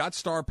 They've got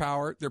star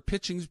power. Their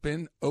pitching's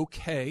been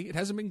okay. It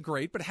hasn't been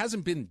great, but it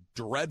hasn't been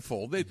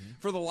dreadful.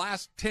 For the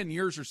last 10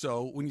 years or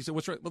so, when you say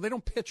what's right, well, they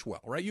don't pitch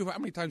well, right? How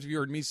many times have you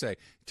heard me say,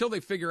 until they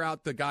figure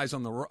out the guys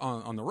on the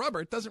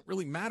rubber, it doesn't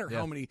really matter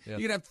how many. Yeah.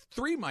 You could have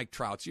 3 Mike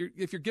Trouts.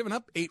 If you're giving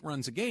up 8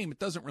 runs a game, it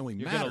doesn't really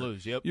matter. You're going to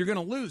lose. Yep. You're going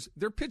to lose.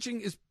 Their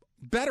pitching is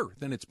better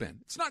than it's been.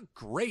 It's not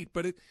great,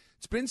 but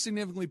it's been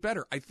significantly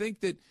better. I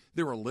think that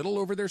they were a little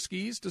over their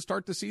skis to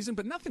start the season,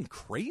 but nothing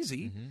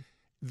crazy. Mm-hmm.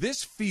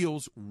 This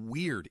feels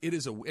weird.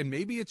 And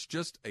maybe it's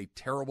just a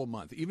terrible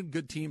month. Even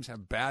good teams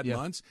have bad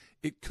months.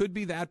 It could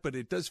be that, but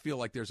it does feel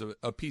like there's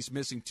a piece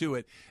missing to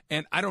it.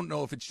 And I don't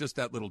know if it's just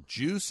that little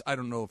juice. I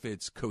don't know if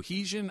it's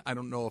cohesion. I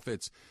don't know if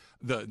it's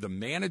the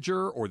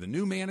manager or the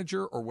new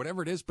manager or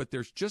whatever it is, but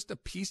there's just a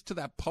piece to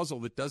that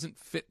puzzle that doesn't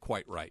fit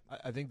quite right.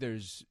 I think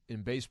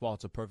in baseball,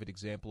 it's a perfect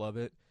example of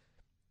it.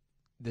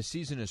 The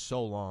season is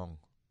so long.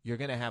 You're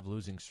going to have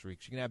losing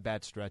streaks. You're going to have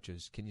bad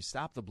stretches. Can you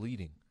stop the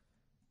bleeding?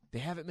 They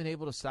haven't been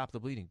able to stop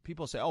the bleeding.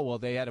 People say, oh, well,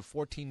 they had a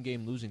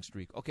 14-game losing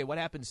streak. Okay, what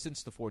happened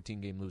since the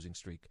 14-game losing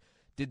streak?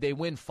 Did they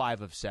win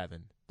 5 of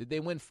 7? Did they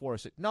win 4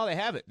 of 6? No, they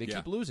haven't. They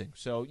keep losing.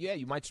 So,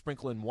 you might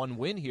sprinkle in one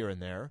win here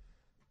and there.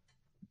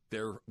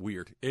 They're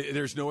weird.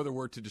 There's no other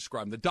word to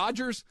describe them. The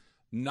Dodgers,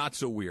 not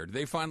so weird.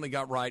 They finally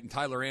got right, and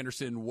Tyler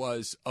Anderson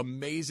was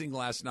amazing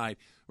last night.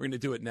 We're going to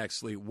do it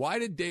next, Lee. Why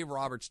did Dave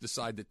Roberts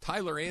decide that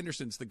Tyler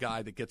Anderson's the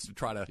guy that gets to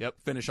try to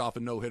finish off a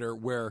no-hitter,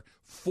 where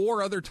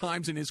 4 other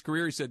times in his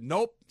career he said,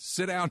 nope,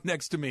 sit down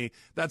next to me?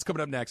 That's coming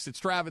up next. It's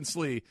Travis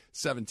Lee,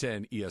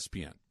 710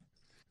 ESPN.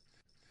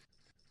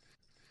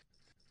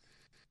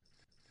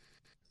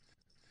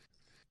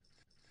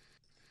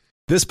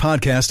 This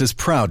podcast is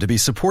proud to be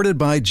supported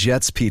by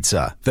Jets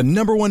Pizza, the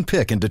 #1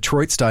 pick in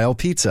Detroit-style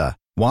pizza.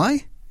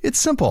 Why? It's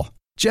simple.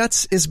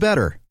 Jets is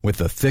better. With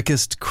the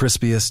thickest,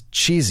 crispiest,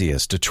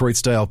 cheesiest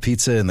Detroit-style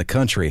pizza in the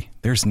country,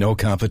 there's no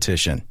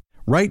competition.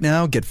 Right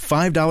now, get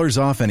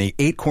 $5 off any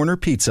 8-corner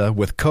pizza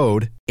with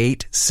code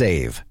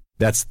 8SAVE.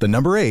 That's the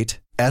number 8,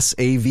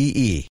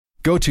 S-A-V-E.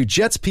 Go to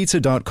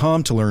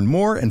jetspizza.com to learn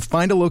more and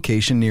find a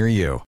location near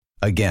you.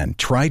 Again,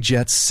 try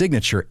Jet's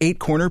signature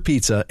 8-corner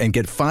pizza and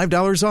get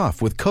 $5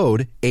 off with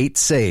code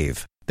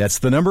 8SAVE. That's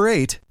the number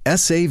 8,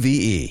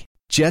 S-A-V-E.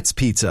 Jet's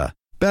Pizza.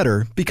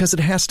 Better because it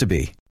has to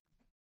be.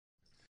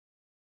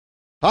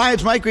 Hi,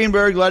 it's Mike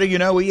Greenberg letting you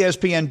know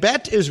ESPN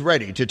Bet is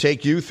ready to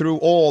take you through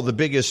all the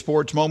biggest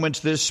sports moments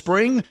this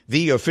spring.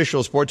 The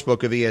official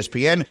sportsbook of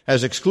ESPN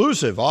has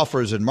exclusive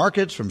offers and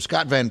markets from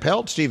Scott Van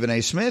Pelt, Stephen A.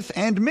 Smith,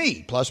 and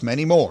me, plus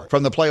many more.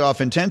 From the playoff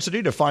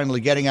intensity to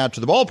finally getting out to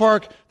the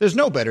ballpark, there's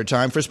no better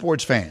time for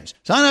sports fans.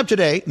 Sign up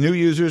today. New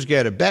users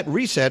get a bet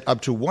reset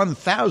up to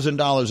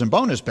 $1,000 in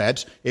bonus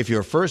bets if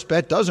your first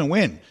bet doesn't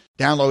win.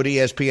 Download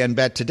ESPN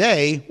Bet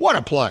today. What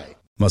a play.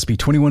 Must be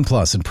 21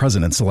 plus and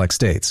present in select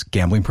states.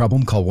 Gambling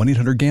problem? Call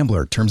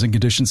 1-800-GAMBLER. Terms and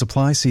conditions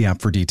apply. See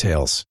app for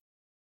details.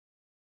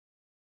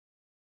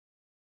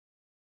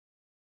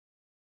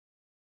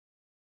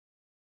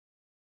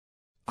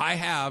 I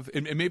have,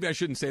 and maybe I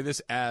shouldn't say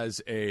this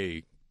as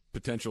a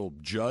potential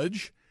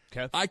judge.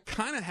 Okay. I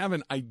kind of have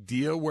an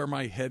idea where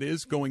my head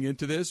is going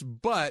into this,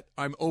 but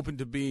I'm open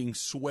to being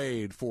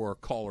swayed for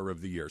Caller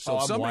of the Year. So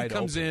if somebody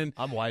comes in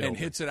and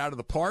hits it out of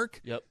the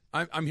park,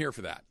 I'm here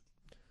for that.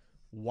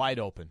 Wide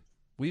open.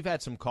 We've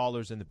had some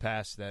callers in the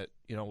past that,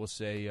 will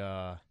say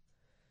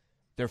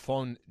their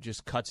phone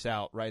just cuts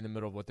out right in the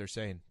middle of what they're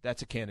saying.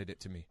 That's a candidate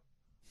to me.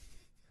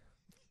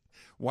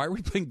 Why are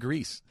we playing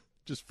Grease?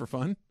 Just for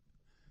fun?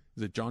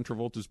 Is it John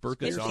Travolta's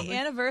birthday? It's the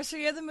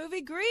anniversary of the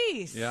movie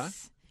Grease. Yeah?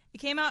 It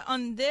came out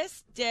on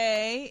this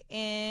day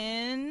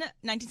in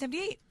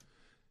 1978.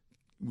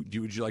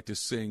 Would you like to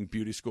sing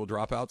Beauty School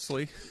Dropouts,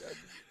 Lee?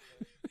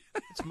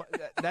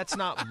 That's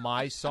not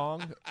my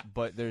song,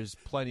 but there's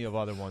plenty of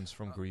other ones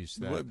from Grease.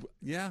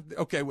 Yeah.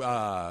 Okay.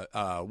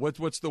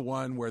 What's the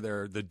one where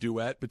they're the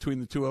duet between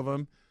the two of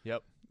them?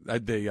 Yep.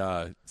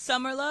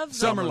 Summer Love.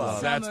 Summer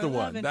Love. That's the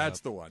one. That's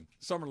the one.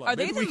 Summer Love. Are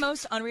they the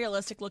most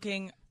unrealistic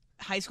looking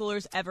high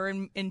schoolers ever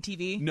in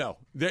TV? No,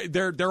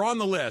 they're on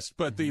the list,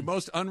 but the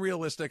most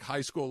unrealistic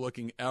high school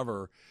looking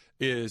ever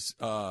is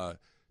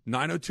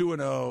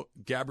 90210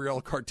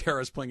 Gabrielle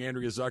Carteras playing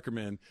Andrea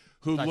Zuckerman,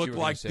 who looked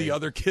like the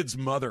other kid's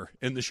mother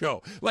in the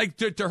show. Like,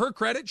 to her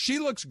credit, she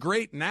looks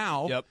great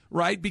now,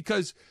 right?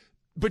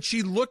 But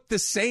she looked the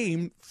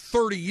same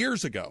 30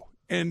 years ago,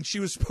 and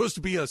she was supposed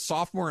to be a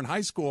sophomore in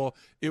high school.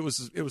 It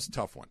was a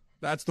tough one.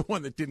 That's the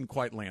one that didn't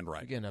quite land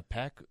right. Again,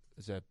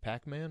 is that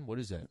Pac-Man? What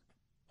is that?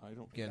 I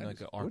don't get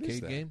like an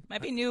arcade game.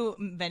 Might be a new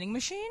vending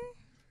machine.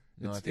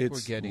 No, I think we're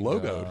getting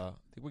logoed. I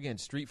think we're getting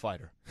Street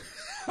Fighter.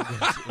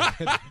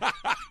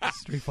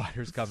 Street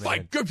Fighter's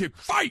coming.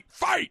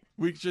 Fight!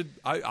 We should.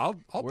 I'll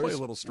play a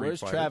little Street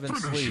Fighter.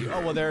 Where's Travis Lee?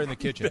 Oh well, they're in the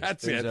kitchen.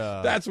 That's it.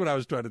 That's what I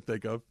was trying to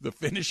think of. The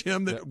finish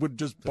him that would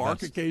just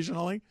bark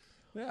occasionally.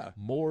 Yeah.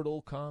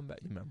 Mortal Kombat.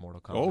 You meant Mortal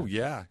Kombat? Oh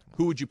yeah.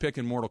 Who would you pick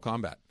in Mortal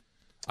Kombat?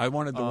 I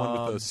wanted the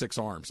one with the 6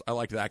 arms. I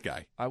liked that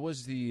guy. I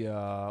was the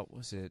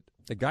was it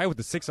the guy with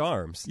the 6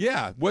 arms?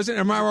 Yeah, wasn't?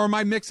 Am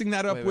I mixing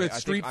that up with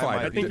Street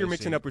Fighter? I think you're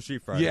mixing up with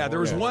Street Fighter. Yeah, there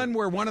was one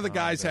where one of the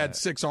guys had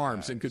 6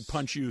 arms and could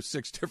punch you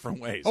 6 different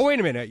ways. Oh, wait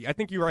a minute. I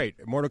think you're right.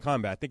 Mortal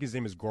Kombat. I think his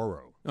name is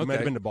Goro. He might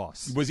have been the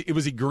boss. Was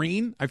he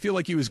green? I feel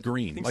like he was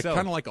green, like so.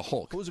 kind of like a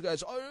Hulk. Who was the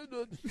guy's?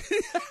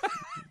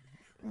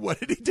 What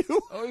did he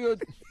do?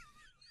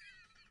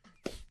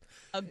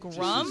 A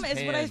Grum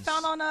is what I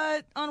found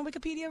on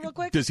Wikipedia real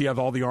quick. Does he have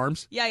all the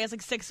arms? Yeah, he has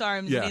like 6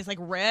 arms. Yeah. And he's like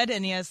red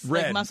and he has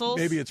Red. like muscles.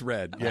 Maybe it's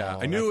red. Yeah,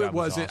 I knew it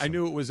wasn't. awesome. I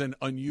knew it was an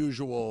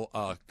unusual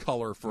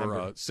color for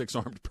a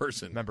 6-armed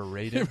person. Remember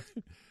Raiden?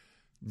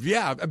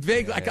 Yeah,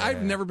 vaguely. Like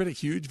I've never been a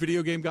huge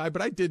video game guy,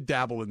 but I did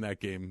dabble in that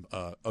game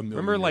a million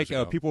Remember, years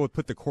ago. people would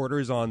put the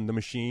quarters on the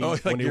machine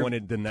like when they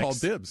wanted the next. call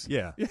dibs.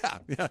 Yeah.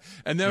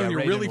 And then in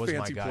your Raiden really was my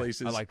fancy guy.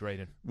 places, I liked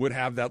Raiden. would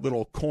have that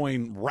little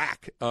coin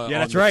rack. Yeah, on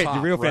that's the right. top,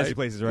 The real fancy right?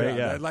 places, right?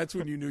 Yeah. That's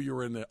when you knew you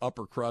were in the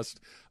upper crust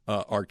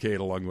arcade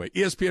along the way.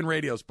 ESPN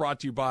Radio is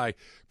brought to you by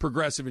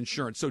Progressive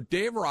Insurance. So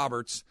Dave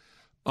Roberts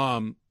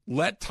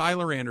let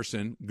Tyler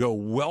Anderson go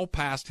well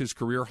past his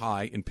career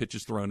high in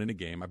pitches thrown in a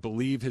game. I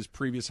believe his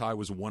previous high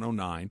was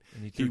 109.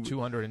 And he threw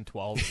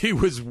 212. He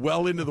was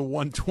well into the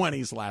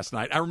 120s last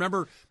night. I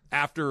remember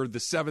after the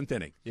 7th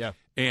inning. Yeah.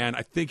 And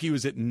I think he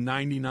was at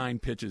 99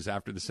 pitches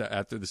after the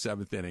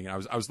 7th inning.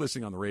 And I was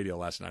listening on the radio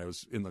last night. I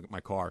was in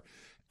my car,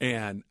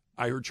 and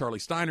I heard Charlie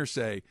Steiner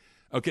say,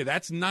 okay,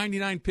 that's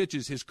 99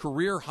 pitches. His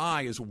career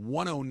high is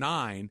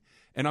 109.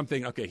 And I'm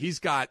thinking, okay, he's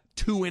got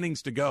 2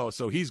 innings to go,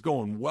 so he's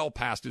going well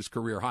past his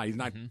career high. He's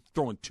not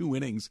throwing 2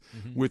 innings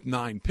with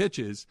 9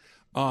 pitches.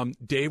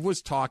 Dave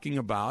was talking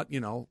about,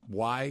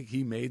 why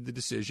he made the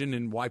decision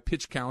and why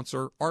pitch counts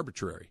are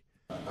arbitrary.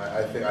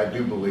 I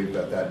do believe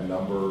that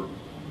number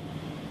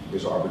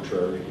is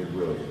arbitrary. It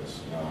really is.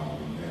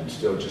 And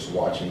still just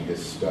watching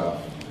his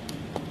stuff,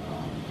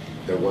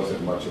 there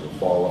wasn't much of a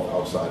fall-off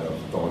outside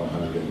of throwing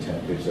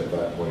 110 pitches at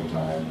that point in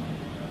time.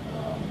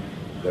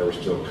 There was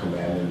still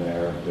command in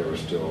there. There was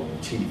still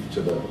teeth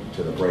to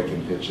the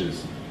breaking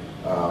pitches.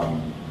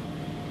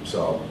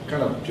 So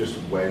kind of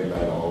just weighing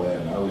that all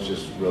in. I was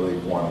just really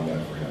wanting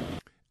that for him.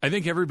 I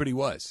think everybody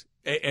was.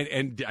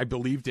 And I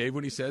believe Dave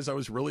when he says I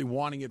was really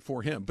wanting it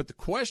for him. But the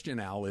question,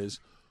 Al,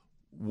 is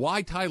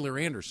why Tyler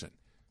Anderson?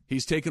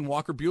 He's taken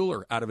Walker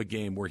Buehler out of a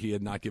game where he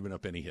had not given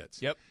up any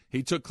hits. Yep.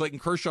 He took Clayton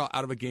Kershaw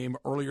out of a game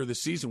earlier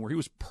this season where he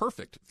was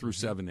perfect through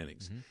 7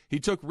 innings. He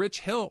took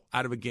Rich Hill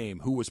out of a game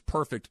who was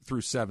perfect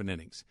through 7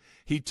 innings.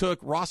 He took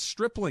Ross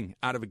Stripling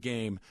out of a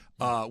game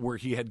where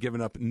he had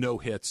given up no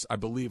hits, I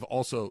believe,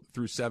 also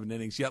through 7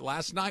 innings. Yet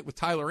last night with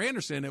Tyler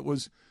Anderson, it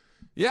was,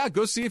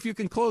 go see if you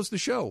can close the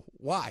show.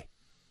 Why?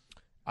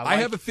 I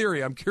have a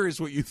theory. I'm curious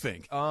what you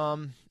think.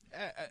 I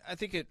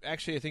think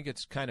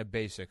it's kind of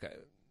basic.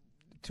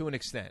 To an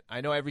extent.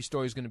 I know every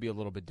story is going to be a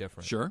little bit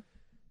different. Sure.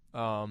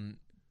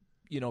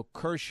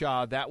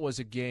 Kershaw, that was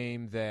a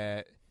game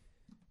that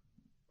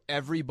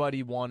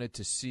everybody wanted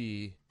to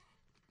see.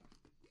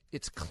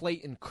 It's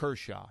Clayton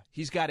Kershaw.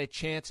 He's got a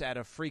chance at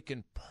a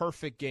freaking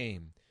perfect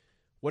game.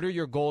 What are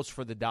your goals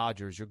for the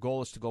Dodgers? Your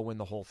goal is to go win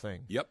the whole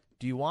thing. Yep.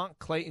 Do you want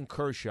Clayton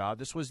Kershaw?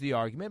 This was the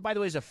argument. By the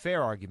way, it's a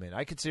fair argument.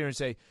 I could sit here and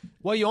say,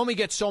 well, you only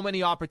get so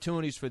many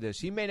opportunities for this.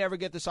 He may never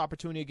get this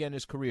opportunity again in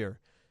his career.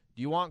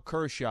 Do you want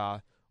Kershaw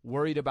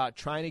worried about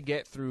trying to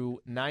get through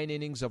 9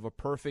 innings of a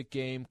perfect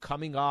game,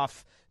 coming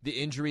off the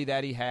injury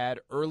that he had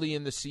early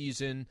in the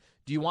season?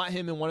 Do you want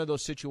him in one of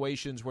those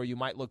situations where you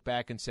might look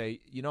back and say,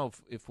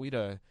 if we'd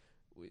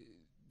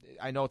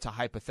I know it's a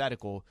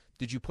hypothetical,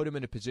 did you put him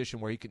in a position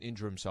where he can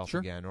injure himself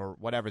again or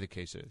whatever the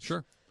case is?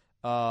 Sure.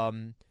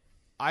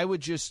 I would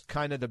just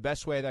kind of, the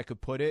best way that I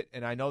could put it,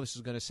 and I know this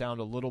is going to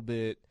sound a little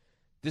bit,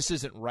 this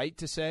isn't right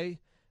to say,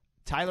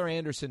 Tyler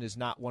Anderson is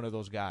not one of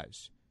those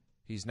guys.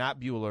 He's not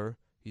Buehler.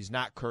 He's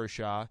not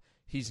Kershaw.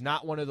 He's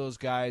not one of those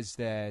guys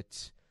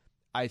that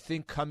I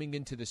think coming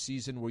into the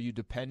season where you're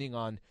depending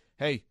on,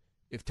 hey,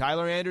 if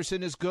Tyler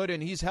Anderson is good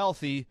and he's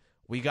healthy,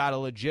 we got a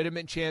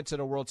legitimate chance at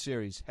a World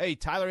Series. Hey,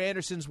 Tyler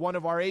Anderson's one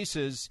of our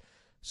aces,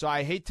 so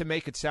I hate to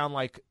make it sound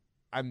like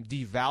I'm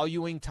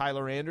devaluing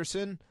Tyler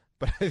Anderson,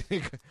 but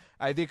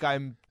I think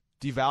I'm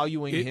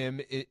devaluing him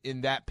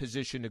in that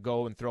position to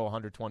go and throw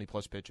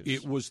 120-plus pitches.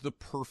 It was the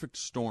perfect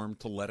storm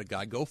to let a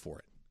guy go for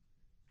it.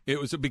 It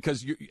was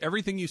because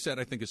everything you said,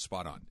 I think, is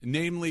spot on.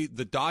 Namely,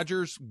 the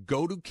Dodgers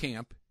go to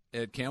camp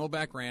at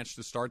Camelback Ranch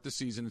to start the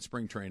season in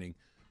spring training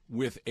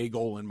with a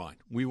goal in mind.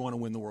 We want to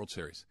win the World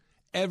Series.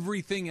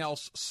 Everything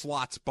else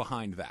slots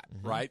behind that,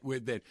 right?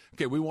 With that,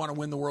 okay, we want to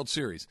win the World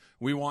Series.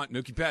 We want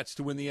Mookie Betts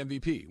to win the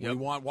MVP. Yep. We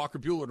want Walker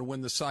Buehler to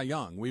win the Cy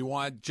Young. We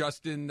want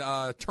Justin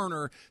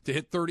Turner to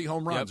hit 30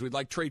 home runs. Yep. We'd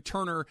like Trey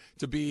Turner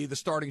to be the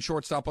starting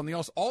shortstop on the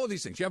All. All of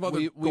these things. You have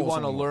other. We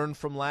want to learn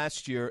from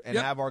last year and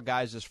have our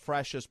guys as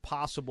fresh as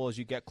possible as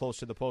you get close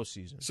to the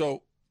postseason.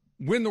 So,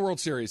 win the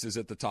World Series is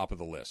at the top of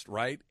the list,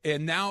 right?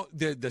 And now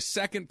the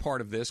second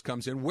part of this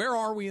comes in. Where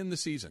are we in the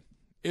season?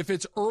 If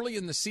it's early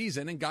in the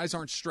season and guys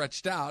aren't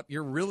stretched out,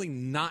 you're really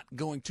not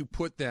going to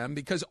put them,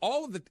 because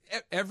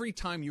every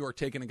time you are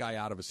taking a guy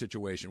out of a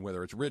situation,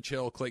 whether it's Rich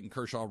Hill, Clayton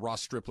Kershaw,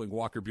 Ross Stripling,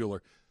 Walker Buehler,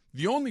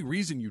 the only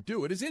reason you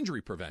do it is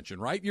injury prevention,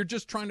 right? You're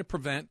just trying to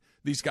prevent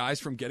these guys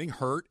from getting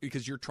hurt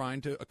because you're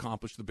trying to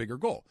accomplish the bigger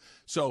goal.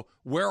 So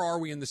where are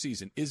we in the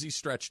season? Is he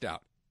stretched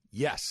out?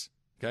 Yes.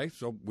 Okay,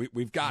 so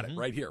we've got it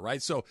right here, right?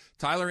 So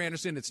Tyler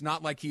Anderson, it's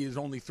not like he has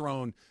only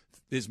thrown,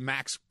 his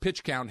max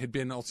pitch count had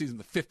been all season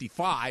the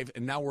 55,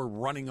 and now we're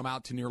running him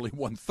out to nearly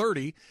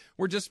 130.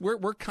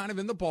 We're kind of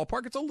in the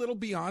ballpark. It's a little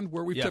beyond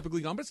where we've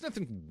typically gone, but it's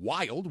nothing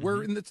wild.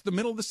 It's the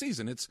middle of the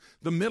season. It's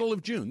the middle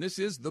of June. This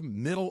is the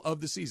middle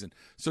of the season.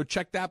 So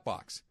check that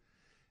box.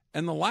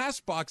 And the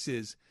last box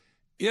is,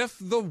 if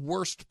the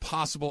worst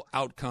possible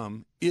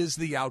outcome is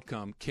the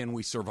outcome, can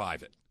we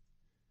survive it?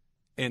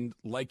 And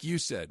like you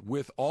said,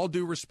 with all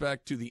due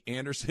respect to the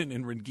Anderson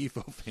and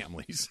Rengifo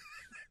families,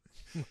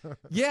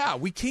 yeah,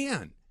 we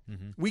can.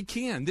 We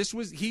can.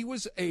 He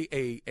was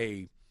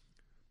a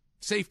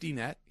safety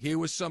net. He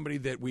was somebody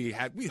that we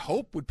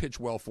hope would pitch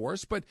well for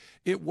us, but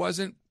it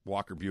wasn't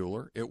Walker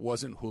Buehler. It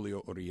wasn't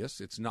Julio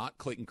Urias. It's not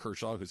Clayton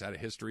Kershaw, who's had a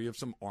history of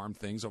some arm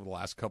things over the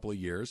last couple of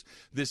years.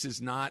 This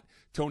is not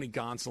Tony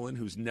Gonsolin,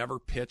 who's never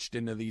pitched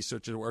into these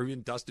situations, or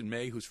even Dustin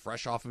May, who's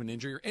fresh off of an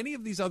injury, or any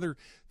of these other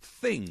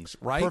things,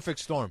 right? Perfect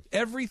storm.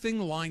 Everything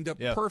lined up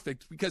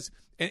perfect because,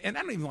 and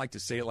I don't even like to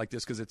say it like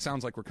this because it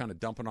sounds like we're kind of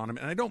dumping on him,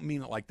 and I don't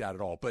mean it like that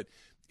at all, but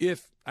I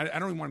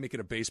don't even want to make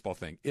it a baseball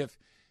thing. If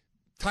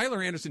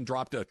Tyler Anderson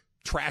dropped a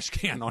trash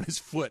can on his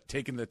foot,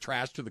 taking the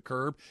trash to the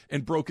curb,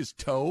 and broke his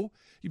toe,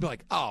 you'd be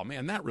like, oh,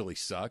 man, that really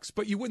sucks.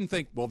 But you wouldn't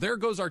think, well, there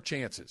goes our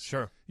chances.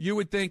 Sure. You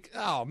would think,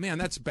 oh, man,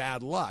 that's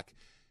bad luck.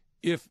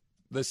 If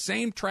the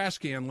same trash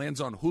can lands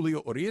on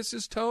Julio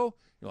Urias' toe,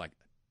 you're like,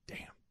 damn,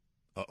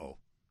 uh-oh.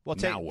 Well,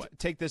 now what?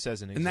 Take this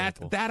as an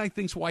example. And that I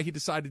think, is why he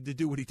decided to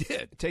do what he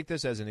did. Take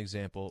this as an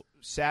example.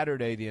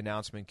 Saturday, the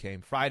announcement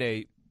came.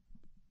 Friday,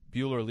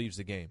 Buehler leaves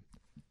the game.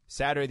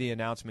 Saturday, the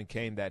announcement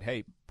came that,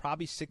 hey,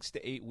 probably 6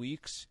 to 8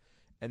 weeks,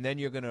 and then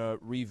you're going to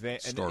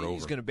revamp. He's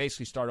going to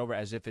basically start over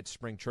as if it's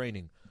spring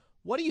training.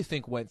 What do you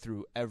think went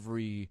through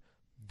every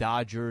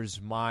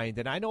Dodgers' mind?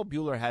 And I know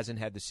Buehler hasn't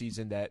had the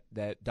season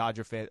that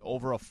Dodger fan,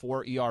 over a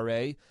 4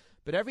 ERA,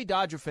 but every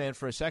Dodger fan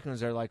for a second was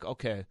there like,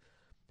 okay,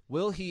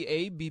 will he,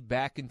 A, be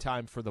back in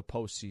time for the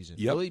postseason?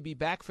 Yep. Will he be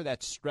back for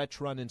that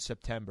stretch run in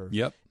September?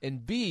 Yep.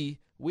 And B,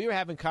 we were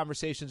having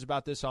conversations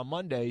about this on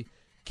Monday.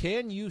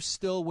 Can you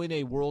still win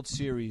a World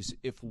Series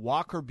if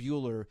Walker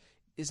Buehler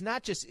is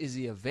not just, is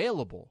he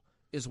available?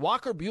 Is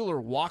Walker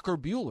Buehler Walker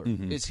Buehler?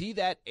 Mm-hmm. Is he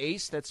that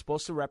ace that's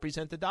supposed to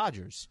represent the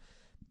Dodgers?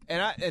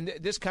 And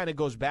this kind of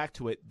goes back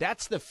to it.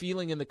 That's the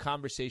feeling in the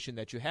conversation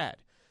that you had.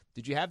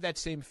 Did you have that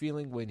same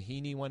feeling when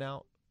Heaney went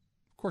out?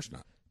 Of course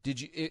not. Did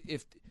you?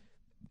 If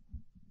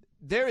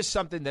there is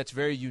something that's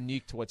very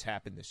unique to what's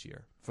happened this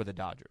year for the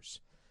Dodgers.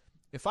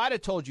 If I'd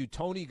have told you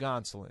Tony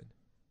Gonsolin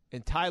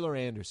and Tyler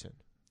Anderson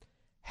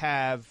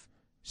have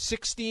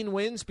 16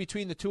 wins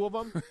between the two of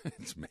them.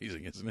 It's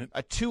amazing, isn't it?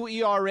 A 2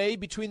 ERA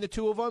between the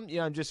two of them.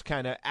 I'm just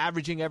kind of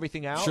averaging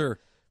everything out. Sure.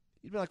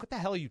 You'd be like, what the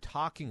hell are you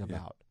talking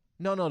about?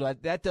 Yeah. No,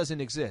 that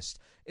doesn't exist.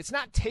 It's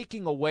not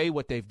taking away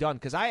what they've done,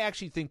 because I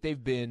actually think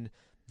they've been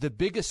the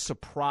biggest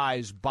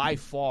surprise by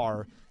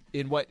far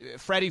in what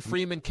Freddie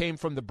Freeman came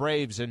from the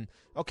Braves, and,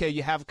 okay,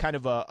 you have kind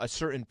of a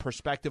certain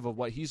perspective of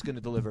what he's going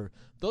to deliver.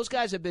 Those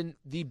guys have been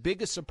the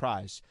biggest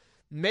surprise.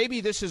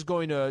 Maybe this is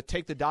going to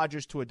take the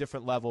Dodgers to a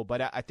different level,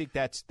 but I think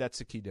that's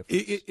the key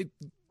difference.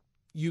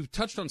 You've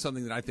touched on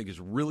something that I think is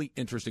really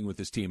interesting with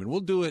this team, and we'll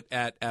do it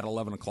at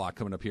 11 o'clock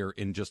coming up here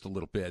in just a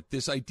little bit.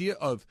 This idea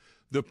of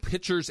the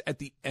pitchers at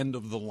the end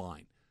of the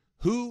line.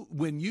 Who,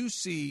 when you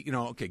see,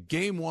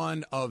 game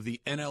one of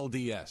the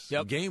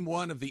NLDS, game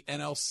one of the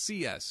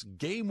NLCS,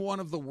 game one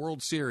of the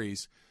World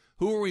Series,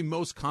 who are we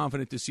most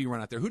confident to see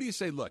run out there? Who do you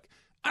say, look,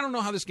 I don't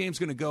know how this game's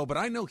going to go, but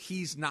I know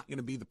he's not going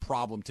to be the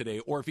problem today.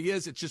 Or if he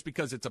is, it's just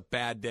because it's a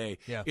bad day.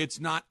 Yeah. It's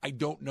not, I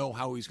don't know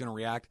how he's going to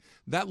react.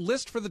 That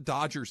list for the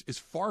Dodgers is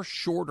far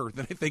shorter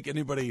than I think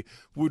anybody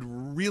would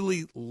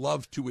really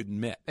love to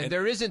admit. And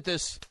there isn't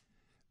this.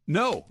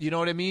 No. You know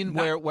what I mean?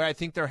 Where I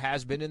think there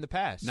has been in the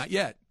past. Not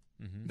yet.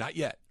 Mm-hmm. Not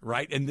yet,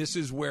 right? And this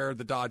is where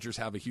the Dodgers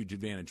have a huge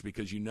advantage,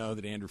 because you know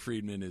that Andrew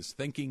Friedman is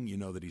thinking, you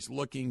know that he's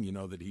looking, you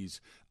know that he's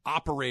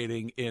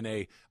operating in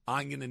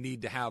I'm going to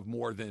need to have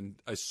more than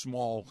a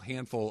small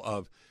handful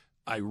of,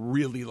 I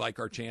really like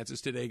our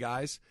chances today,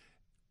 guys.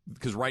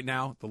 Because right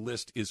now, the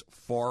list is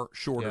far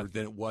shorter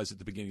than it was at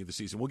the beginning of the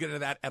season. We'll get into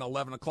that at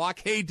 11 o'clock.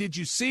 Hey, did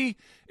you see?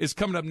 Is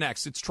coming up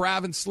next. It's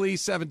Trav and Slee,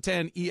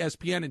 710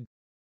 ESPN. And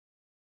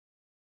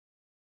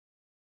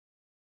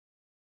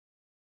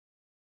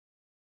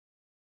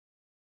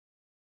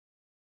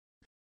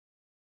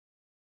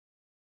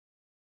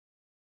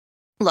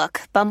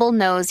Look, Bumble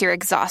knows you're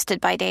exhausted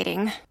by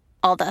dating.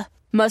 All the,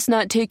 must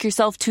not take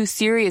yourself too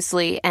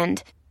seriously,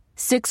 and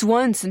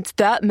 6'1" since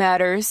that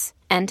matters,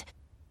 and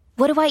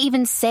what do I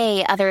even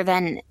say other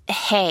than,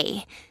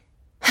 hey?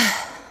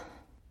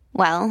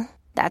 Well,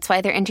 that's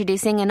why they're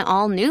introducing an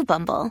all-new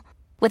Bumble,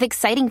 With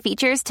exciting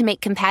features to make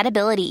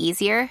compatibility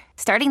easier,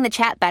 starting the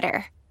chat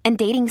better, and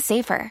dating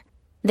safer.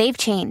 They've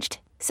changed,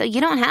 so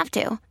you don't have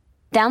to.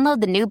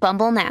 Download the new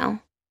Bumble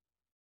now.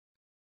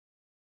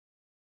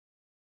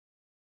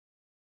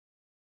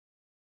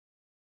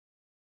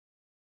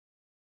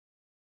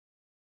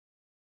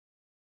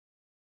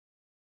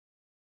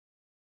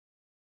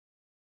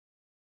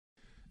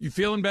 You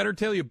feeling better,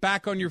 Taylor? You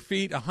back on your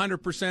feet,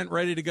 100%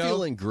 ready to go?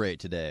 Feeling great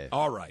today.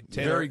 All right.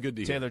 Taylor, very good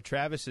to hear. Taylor,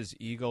 Travis's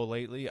ego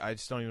lately, I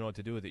just don't even know what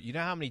to do with it. You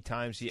know how many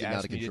times he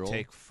asked me to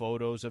take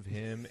photos of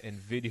him and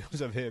videos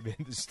of him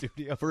in the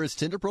studio? For his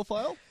Tinder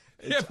profile?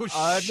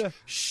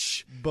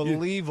 It's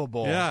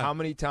unbelievable how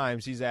many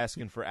times he's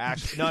asking for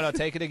action. No,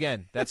 take it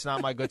again. That's not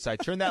my good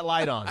side. Turn that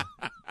light on.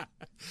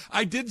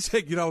 I did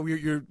say,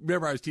 you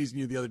remember I was teasing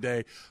you the other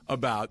day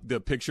about the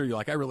picture. You're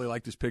like, I really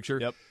like this picture.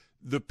 Yep.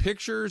 The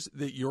pictures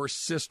that your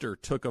sister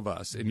took of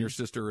us, and your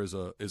sister is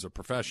a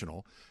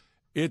professional,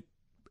 it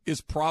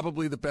is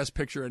probably the best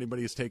picture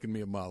anybody has taken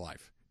me in my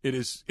life. It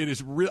is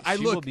real.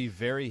 She will be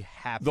very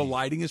happy. The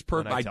lighting is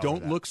perfect. I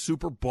don't look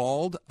super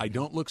bald. I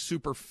don't look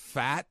super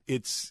fat.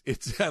 It's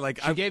like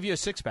she gave you a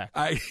 6-pack.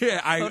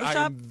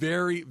 I'm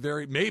very,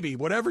 very maybe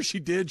whatever she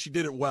did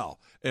it well.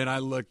 And I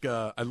look You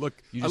just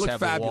I look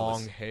have fabulous.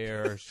 long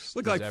hair.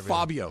 Look like everything.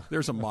 Fabio.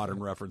 There's a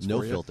modern reference. No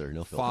for you. filter.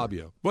 No filter.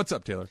 Fabio. What's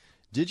up, Taylor?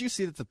 Did you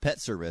see that the pet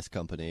service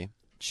company,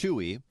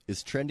 Chewy,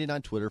 is trending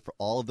on Twitter for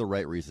all of the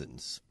right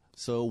reasons?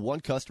 So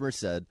one customer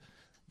said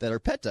that her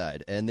pet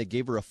died, and they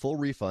gave her a full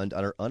refund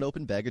on her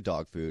unopened bag of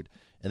dog food,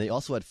 and they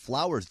also had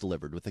flowers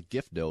delivered with a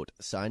gift note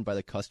signed by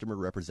the customer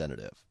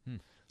representative.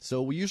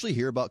 So we usually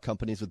hear about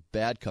companies with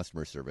bad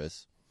customer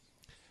service.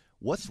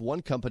 What's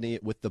one company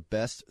with the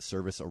best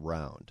service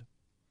around?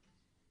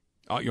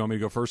 Oh, you want me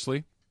to go first,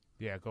 Lee?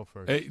 Yeah, go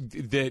first.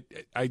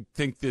 I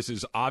think this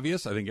is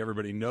obvious. I think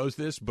everybody knows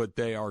this, but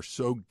they are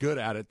so good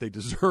at it, they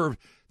deserve.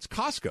 It's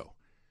Costco.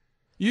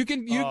 You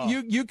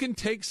can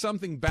take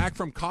something back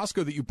from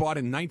Costco that you bought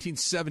in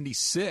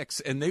 1976,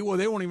 and they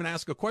won't even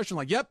ask a question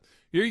like, "Yep,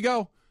 here you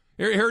go.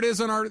 Here it is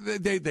on our."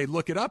 They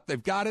look it up.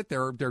 They've got it.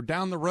 They're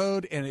down the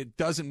road, and it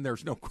doesn't.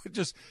 There's no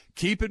just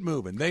keep it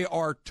moving. They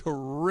are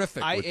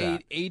terrific. I with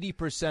that. ate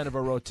 80% of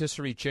a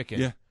rotisserie chicken.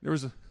 Yeah, there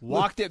was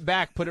walked it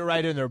back, put it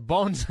right in there,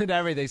 bones and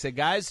everything. Said,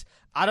 guys,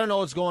 I don't know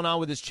what's going on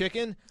with this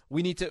chicken.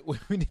 We need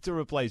to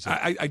replace it.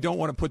 I don't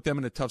want to put them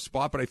in a tough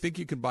spot, but I think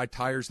you can buy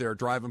tires there,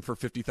 drive them for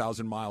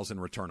 50,000 miles,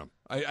 and return them.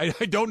 I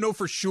don't know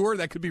for sure.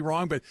 That could be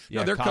wrong, but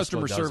their Costco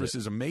customer does service it.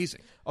 is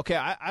amazing. Okay,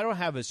 I don't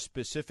have a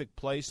specific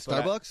place.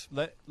 Starbucks?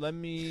 But let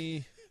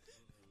me.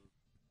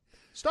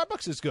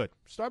 Starbucks is good.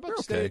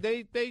 Starbucks,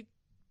 okay. they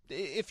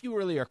if you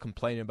really are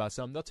complaining about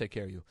something, they'll take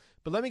care of you.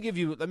 But let me give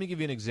you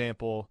an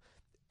example,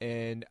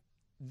 and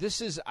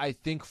this is, I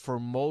think, for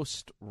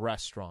most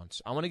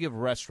restaurants. I want to give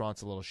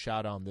restaurants a little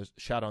shout on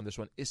this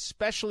one,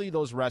 especially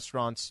those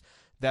restaurants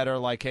that are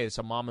like, hey, it's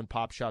a mom and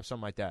pop shop,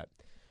 something like that.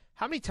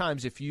 How many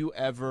times, if you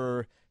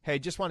ever, hey,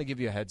 just want to give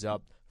you a heads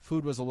up,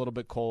 food was a little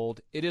bit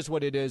cold. It is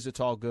what it is. It's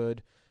all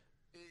good.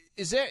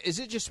 Is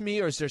it just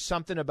me, or is there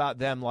something about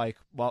them like,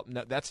 well,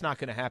 no, that's not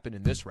going to happen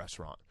in this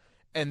restaurant?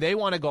 And they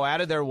want to go out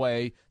of their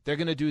way. They're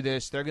going to do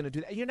this. They're going to do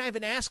that. You're not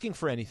even asking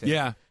for anything.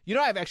 Yeah. You know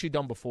what I've actually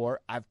done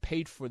before? I've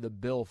paid for the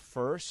bill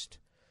first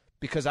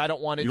because I don't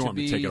want it to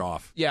be. You take it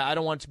off. Yeah, I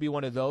don't want it to be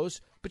one of those.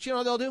 But you know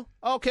what they'll do?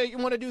 Okay, you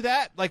want to do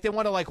that? Like they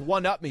want to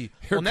one-up me.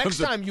 Here next comes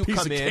a time you piece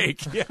come of in.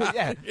 cake.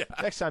 Yeah.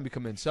 Next time you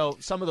come in. So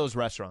some of those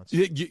restaurants.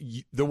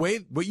 The way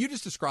what you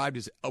just described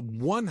is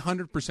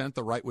 100%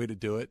 the right way to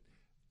do it.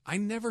 I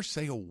never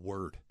say a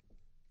word.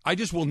 I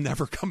just will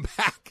never come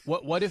back.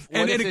 What if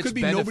it it's could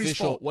be nobody's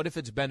beneficial? fault. What if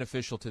it's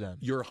beneficial to them?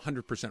 You're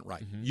 100%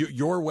 right. Mm-hmm.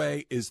 Your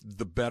way is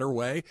the better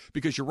way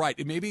because you're right.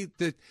 It may be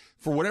that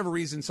for whatever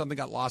reason something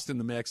got lost in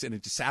the mix and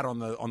it just sat on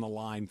the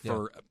line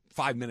for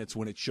 5 minutes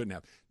when it shouldn't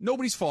have.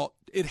 Nobody's fault.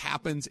 It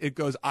happens. It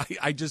goes.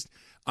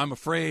 I'm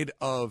afraid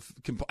of.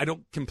 I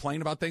don't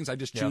complain about things. I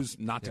just choose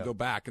not to go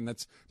back, and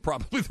that's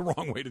probably the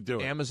wrong way to do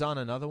it. Amazon,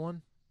 another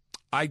one.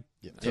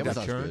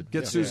 Amazon's good.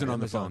 Get Susan on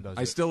the Amazon phone.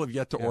 I still have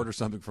yet to order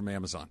something from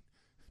Amazon.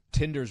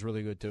 Tinder's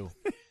really good too.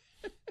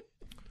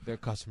 Their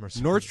customer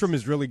service. Nordstrom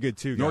is really good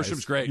too, guys.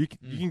 Nordstrom's great. You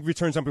can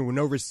return something with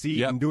no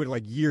receipt and do it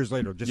like years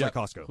later, just like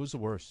Costco. Who's the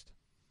worst?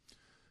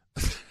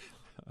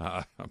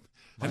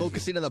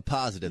 Focusing on the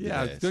positive.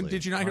 Yeah.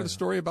 Did you not hear the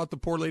story about the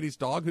poor lady's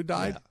dog who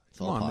died? Yeah, it's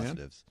all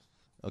positives.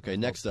 Man. Okay,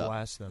 next up.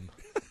 Blast them.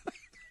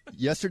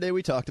 Yesterday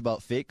we talked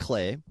about fake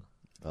Clay.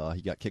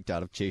 He got kicked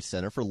out of Chase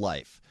Center for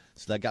life.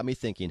 So that got me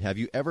thinking, have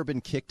you ever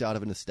been kicked out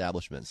of an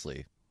establishment,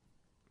 Slee?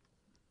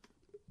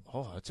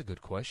 Oh, that's a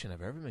good question.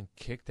 Have I ever been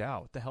kicked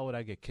out? What the hell would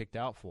I get kicked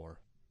out for?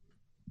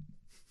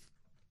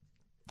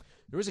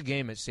 There was a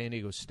game at San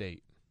Diego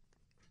State.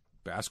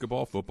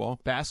 Basketball, football?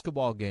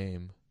 Basketball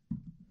game.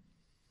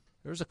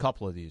 There was a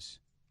couple of these.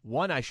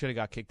 One, I should have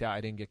got kicked out.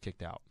 I didn't get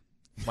kicked out.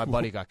 My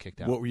buddy got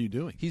kicked out. What were you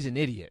doing? He's an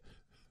idiot.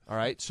 All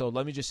right? So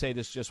let me just say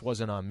this just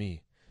wasn't on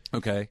me.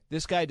 Okay.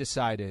 This guy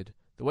decided,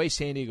 the way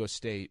San Diego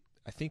State,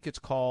 I think it's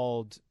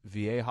called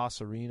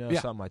Viejas Arena,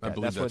 something like that.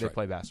 That's where they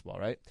play basketball,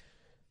 right?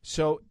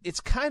 So it's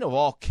kind of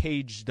all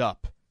caged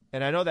up.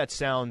 And I know that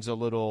sounds a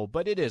little,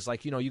 but it is.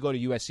 Like, you go to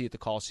USC at the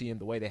Coliseum,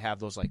 the way they have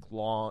those, like,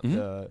 long,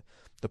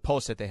 the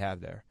posts that they have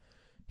there.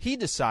 He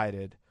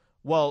decided,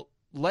 well,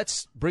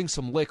 let's bring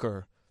some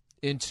liquor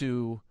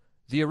into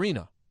the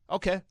arena.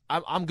 Okay,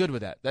 I'm good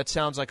with that. That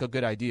sounds like a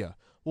good idea.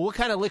 Well, what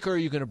kind of liquor are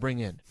you going to bring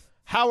in?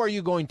 How are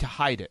you going to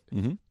hide it?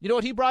 You know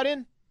what he brought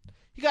in?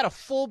 He got a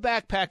full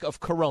backpack of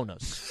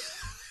Coronas.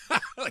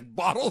 Like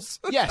bottles?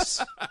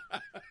 Yes.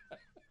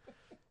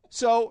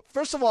 So,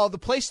 first of all, the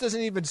place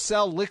doesn't even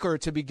sell liquor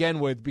to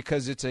begin with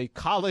because it's a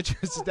college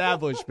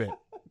establishment,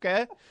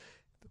 okay?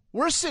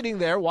 We're sitting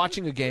there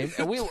watching a game,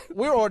 and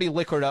we're already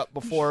liquored up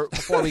before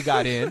we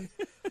got in.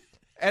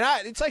 And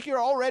it's like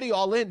you're already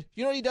all in.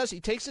 You know what he does? He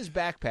takes his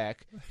backpack,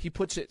 he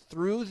puts it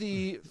through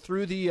the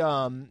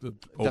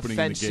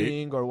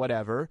fencing or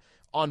whatever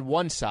on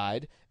one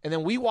side, and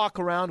then we walk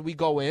around, we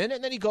go in,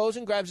 and then he goes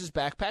and grabs his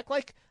backpack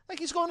like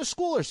he's going to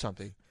school or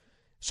something.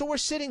 So we're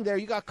sitting there.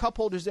 You got cup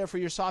holders there for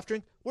your soft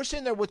drink. We're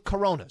sitting there with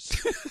Coronas.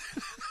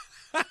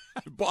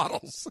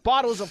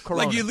 Bottles of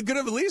Corona. Like you could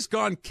have at least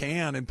gone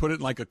can and put it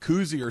in like a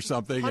koozie or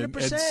something and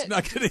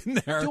snuck it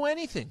in there. Do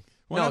anything.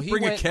 Why not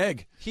bring a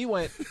keg? He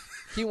went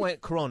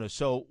Corona.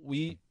 So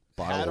we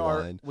had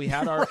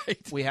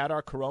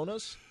our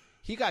Coronas.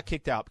 He got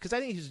kicked out because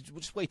I think he's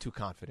just way too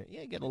confident.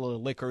 Yeah, get a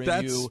little liquor in you.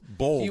 That's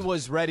bold. He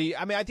was ready.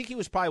 I mean, I think he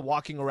was probably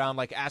walking around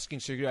like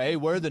asking security, "Hey,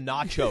 where are the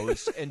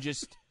nachos?" and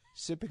just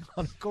sipping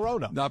on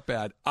Corona. Not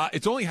bad.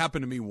 It's only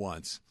happened to me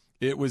once.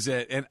 It was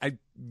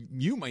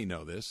you may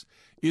know this,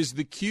 is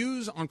the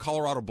Q's on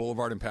Colorado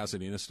Boulevard in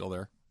Pasadena still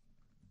there?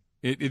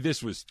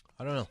 This was,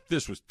 I don't know.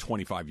 This was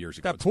 25 years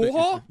ago. That pool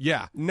hall?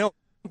 Yeah. No, I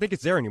don't think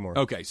it's there anymore.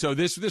 Okay, so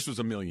this was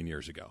a million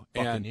years ago.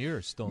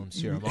 Buccaneers still in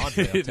Sierra Madre, I'll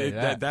tell you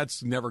that.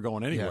 That's never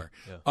going anywhere.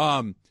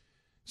 Yeah.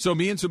 So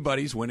me and some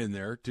buddies went in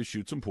there to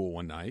shoot some pool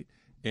one night,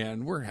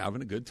 and we're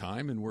having a good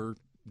time, and we're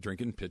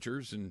drinking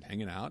pitchers and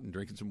hanging out and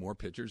drinking some more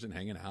pitchers and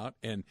hanging out.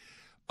 And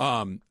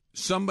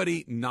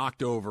somebody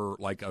knocked over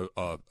like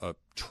a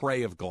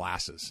tray of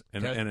glasses,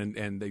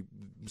 and they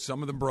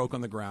some of them broke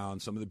on the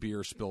ground. Some of the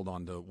beer spilled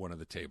onto one of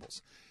the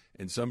tables,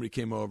 and somebody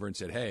came over and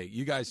said, "Hey,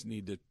 you guys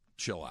need to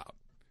chill out."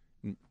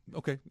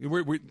 Okay,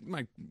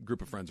 my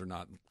group of friends are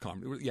not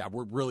calm. Yeah,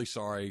 we're really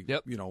sorry.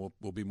 Yep.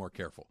 We'll be more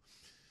careful.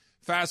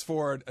 Fast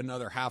forward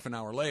another half an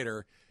hour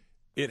later,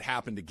 it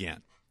happened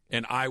again.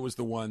 And I was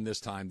the one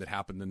this time that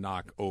happened to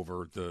knock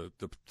over the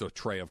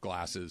tray of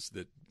glasses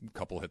that a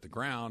couple hit the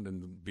ground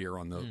and the beer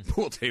on the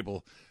pool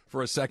table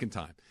for a second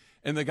time.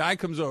 And the guy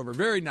comes over,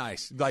 very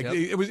nice. Like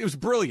it was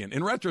brilliant.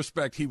 In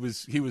retrospect, he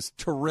was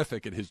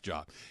terrific at his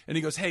job. And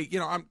he goes, "Hey,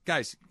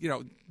 guys,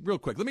 real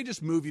quick, let me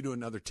just move you to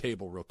another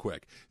table real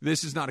quick.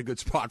 This is not a good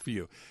spot for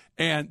you."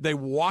 And they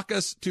walk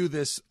us to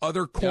this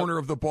other corner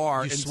of the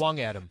bar. You swung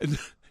at him.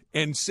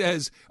 And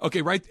says,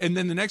 "Okay, right." And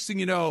then the next thing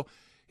you know,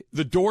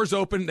 the door's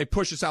open. They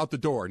push us out the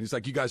door, and he's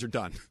like, "You guys are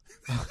done."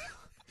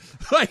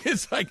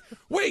 It's like,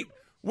 wait,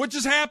 what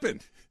just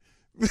happened?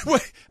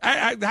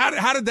 How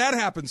did that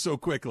happen so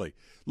quickly?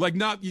 Like,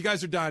 you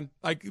guys are done.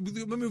 Like,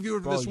 let me move you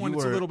over to this one.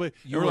 It's a little bit.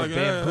 You were like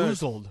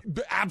bamboozled.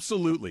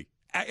 Absolutely.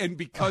 And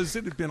because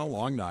it had been a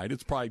long night,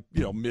 it's probably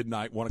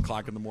midnight, 1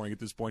 o'clock in the morning at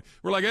this point.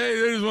 We're like,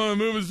 "Hey, they just want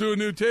to move us to a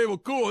new table.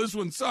 Cool. This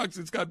one sucks.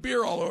 It's got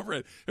beer all over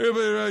it."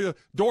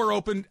 Door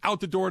open,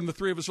 out the door, and the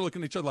three of us are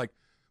looking at each other like,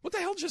 what the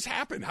hell just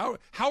happened? How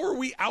are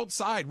we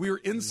outside? We were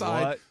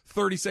inside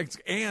 30 seconds.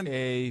 And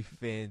a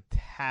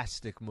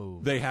fantastic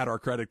move. They had our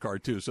credit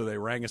card too, so they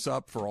rang us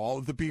up for all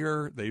of the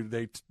beer.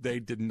 They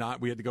did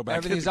not. We had to go back.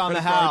 Everything's on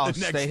the house.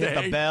 They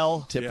hit the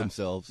bell. Tip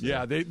themselves.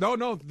 Yeah. They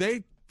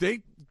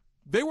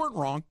weren't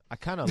wrong. I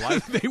kind of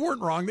like. They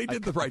weren't wrong. They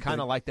did the right thing. I kind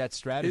of like that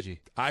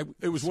strategy.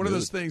 It was one of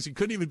those things you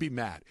couldn't even be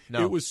mad.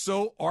 No. It was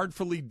so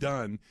artfully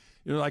done.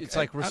 It's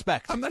like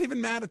respect. I'm not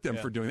even mad at them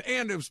for doing it.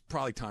 And it was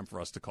probably time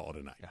for us to call it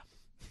a night. Yeah.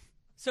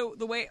 So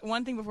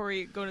one thing before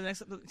we go to the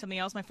next something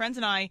else, my friends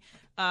and I,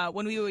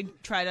 when we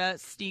would try to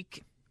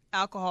sneak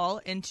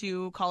alcohol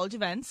into college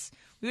events,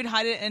 we would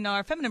hide it in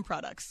our feminine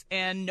products,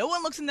 and no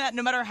one looks in that.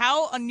 No matter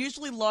how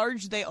unusually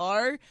large they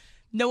are,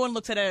 no one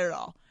looks at it at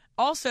all.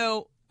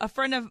 Also, a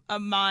friend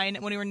of mine,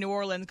 when we were in New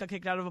Orleans, got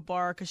kicked out of a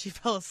bar because she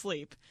fell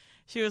asleep.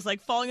 She was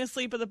like falling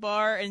asleep at the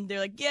bar, and they're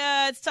like,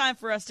 "Yeah, it's time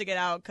for us to get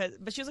out."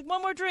 But she was like,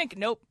 "One more drink."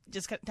 Nope,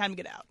 just time to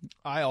get out.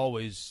 I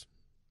always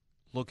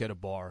look at a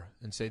bar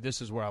and say,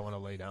 "This is where I want to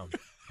lay down."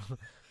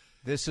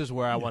 This is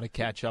where I want to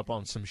catch up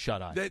on some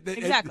shut-eye.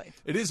 Exactly.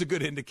 It is a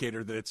good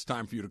indicator that it's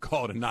time for you to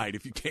call it a night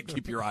if you can't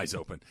keep your eyes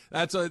open.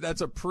 That's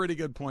a pretty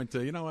good point to,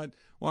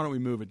 why don't we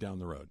move it down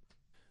the road?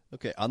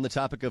 Okay, on the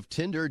topic of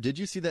Tinder, did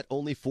you see that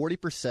only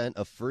 40%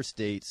 of first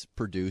dates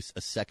produce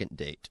a second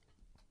date?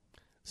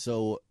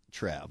 So,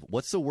 Trav,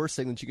 what's the worst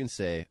thing that you can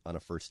say on a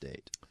first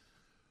date?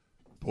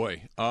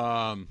 Boy,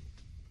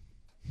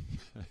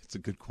 it's a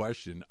good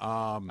question.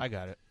 I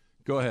got it.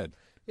 Go ahead.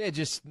 Yeah,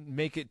 just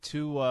make it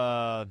too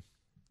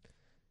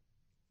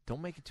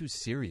don't make it too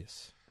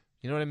serious.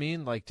 You know what I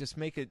mean? Like, just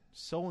make it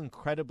so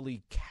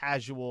incredibly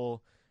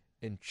casual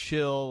and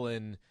chill,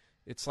 and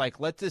It's like,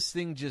 let this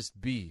thing just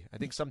be. I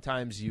think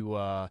sometimes you,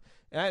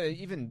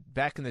 even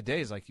back in the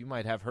days, like you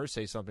might have her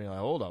say something like,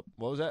 hold up,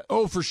 what was that?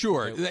 Oh, for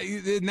sure.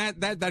 And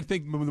that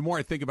thing, the more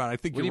I think about it, I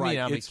think what you're do you right. mean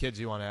how many kids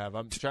you want to have?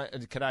 I'm trying.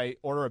 Can I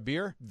order a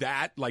beer?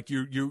 That, like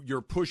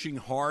you're pushing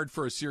hard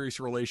for a serious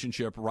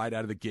relationship right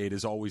out of the gate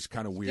is always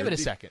kind of weird. Give it a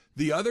second.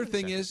 The other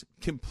thing is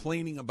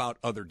complaining about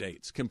other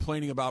dates,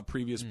 complaining about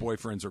previous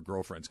boyfriends or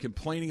girlfriends,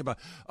 complaining about,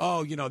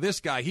 this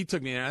guy, he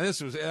took me,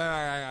 this was.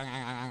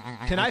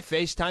 Can I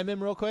FaceTime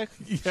him real quick?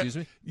 Excuse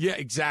me? Yeah,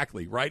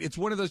 exactly, right? It's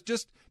one of those,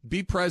 just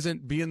be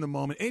present, be in the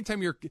moment.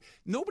 Anytime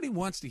nobody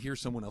wants to hear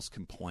someone else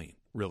complain,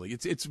 really.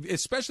 It's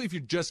especially if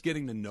you're just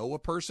getting to know a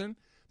person.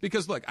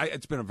 Because, look,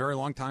 it's been a very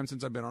long time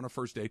since I've been on a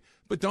first date.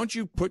 But don't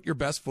you put your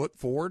best foot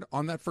forward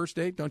on that first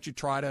date? Don't you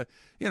try to,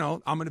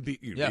 I'm going to be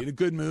in a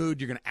good mood.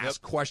 You're going to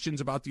ask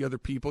questions about the other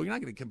people. You're not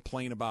going to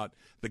complain about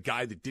the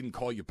guy that didn't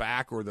call you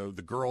back or the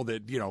girl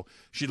that,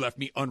 she left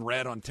me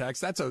unread on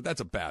text. That's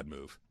a bad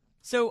move.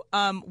 So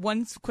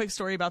one quick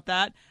story about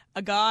that.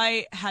 A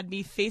guy had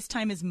me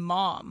FaceTime his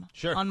mom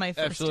on my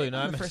first Absolutely date.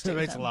 Not. That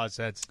makes a lot of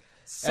sense.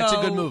 That's a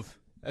good move.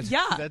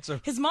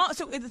 His mom.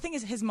 So the thing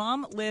is, his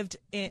mom lived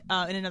in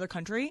another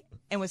country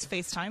and was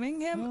FaceTiming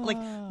him like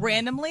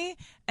randomly,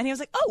 and he was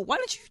like, "Oh, why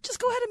don't you just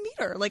go ahead and meet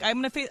her? Like,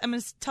 I'm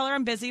gonna tell her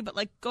I'm busy, but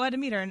like, go ahead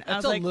and meet her." And I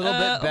was like, a little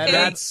bit better. Okay.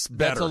 That's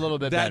better. That's a little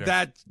bit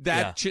better.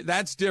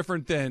 That's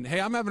different than,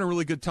 hey, I'm having a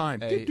really good time.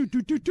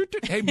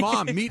 Hey,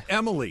 Mom, meet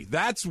Emily.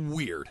 That's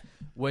weird.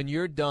 When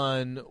you're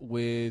done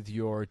with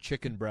your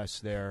chicken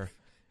breasts there,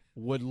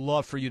 would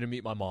love for you to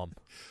meet my mom.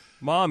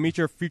 Mom, meet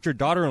your future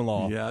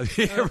daughter-in-law. Yeah,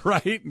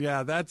 right.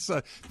 Yeah, that's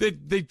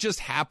they just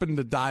happen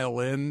to dial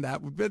in.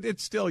 But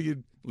it's still, at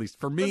least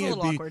for me,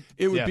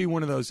 it would be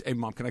one of those. Hey,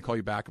 Mom, can I call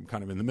you back? I'm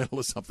kind of in the middle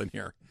of something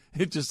here.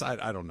 It just,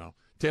 I don't know.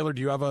 Taylor,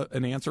 do you have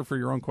an answer for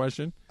your own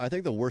question? I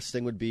think the worst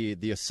thing would be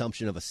the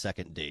assumption of a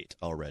second date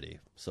already.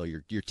 So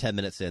you're 10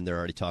 minutes in, they're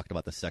already talking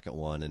about the second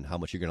one and how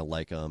much you're going to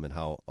like them and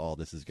how all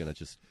this is going to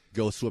just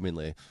go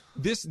swimmingly.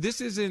 This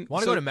isn't.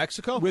 Want to go to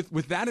Mexico?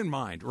 With that in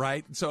mind,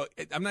 right? So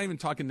I'm not even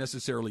talking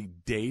necessarily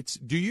dates.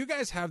 Do you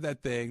guys have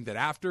that thing that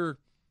after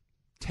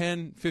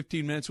 10,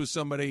 15 minutes with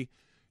somebody,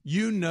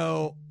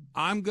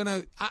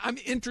 I'm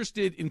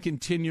interested in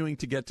continuing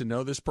to get to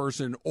know this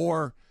person,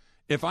 or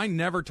if I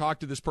never talk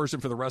to this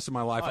person for the rest of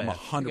my life, I'm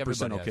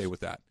 100% okay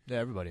with that. Yeah,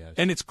 everybody has.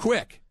 And it's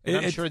quick. And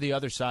I'm sure the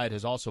other side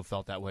has also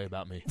felt that way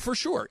about me. For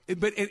sure.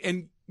 But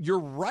you're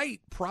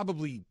right,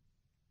 probably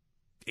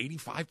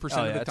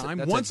 85% of the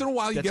time. Once in a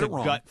while you get it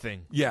wrong. That's a gut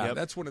thing. Yeah,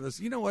 that's one of those.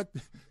 You know what?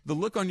 The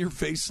look on your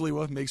face,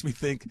 Sliwa, makes me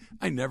think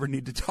I never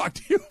need to talk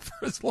to you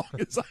for as long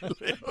as I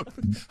live.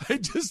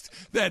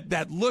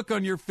 That look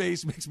on your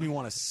face makes me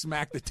want to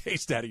smack the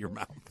taste out of your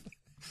mouth.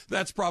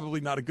 That's probably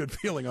not a good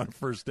feeling on a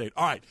first date.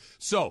 All right,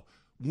 so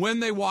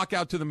when they walk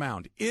out to the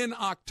mound in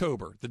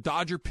October, the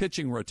Dodger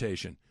pitching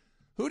rotation,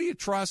 who do you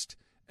trust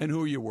and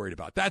who are you worried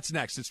about? That's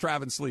next. It's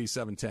Travis Lee,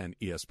 710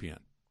 ESPN.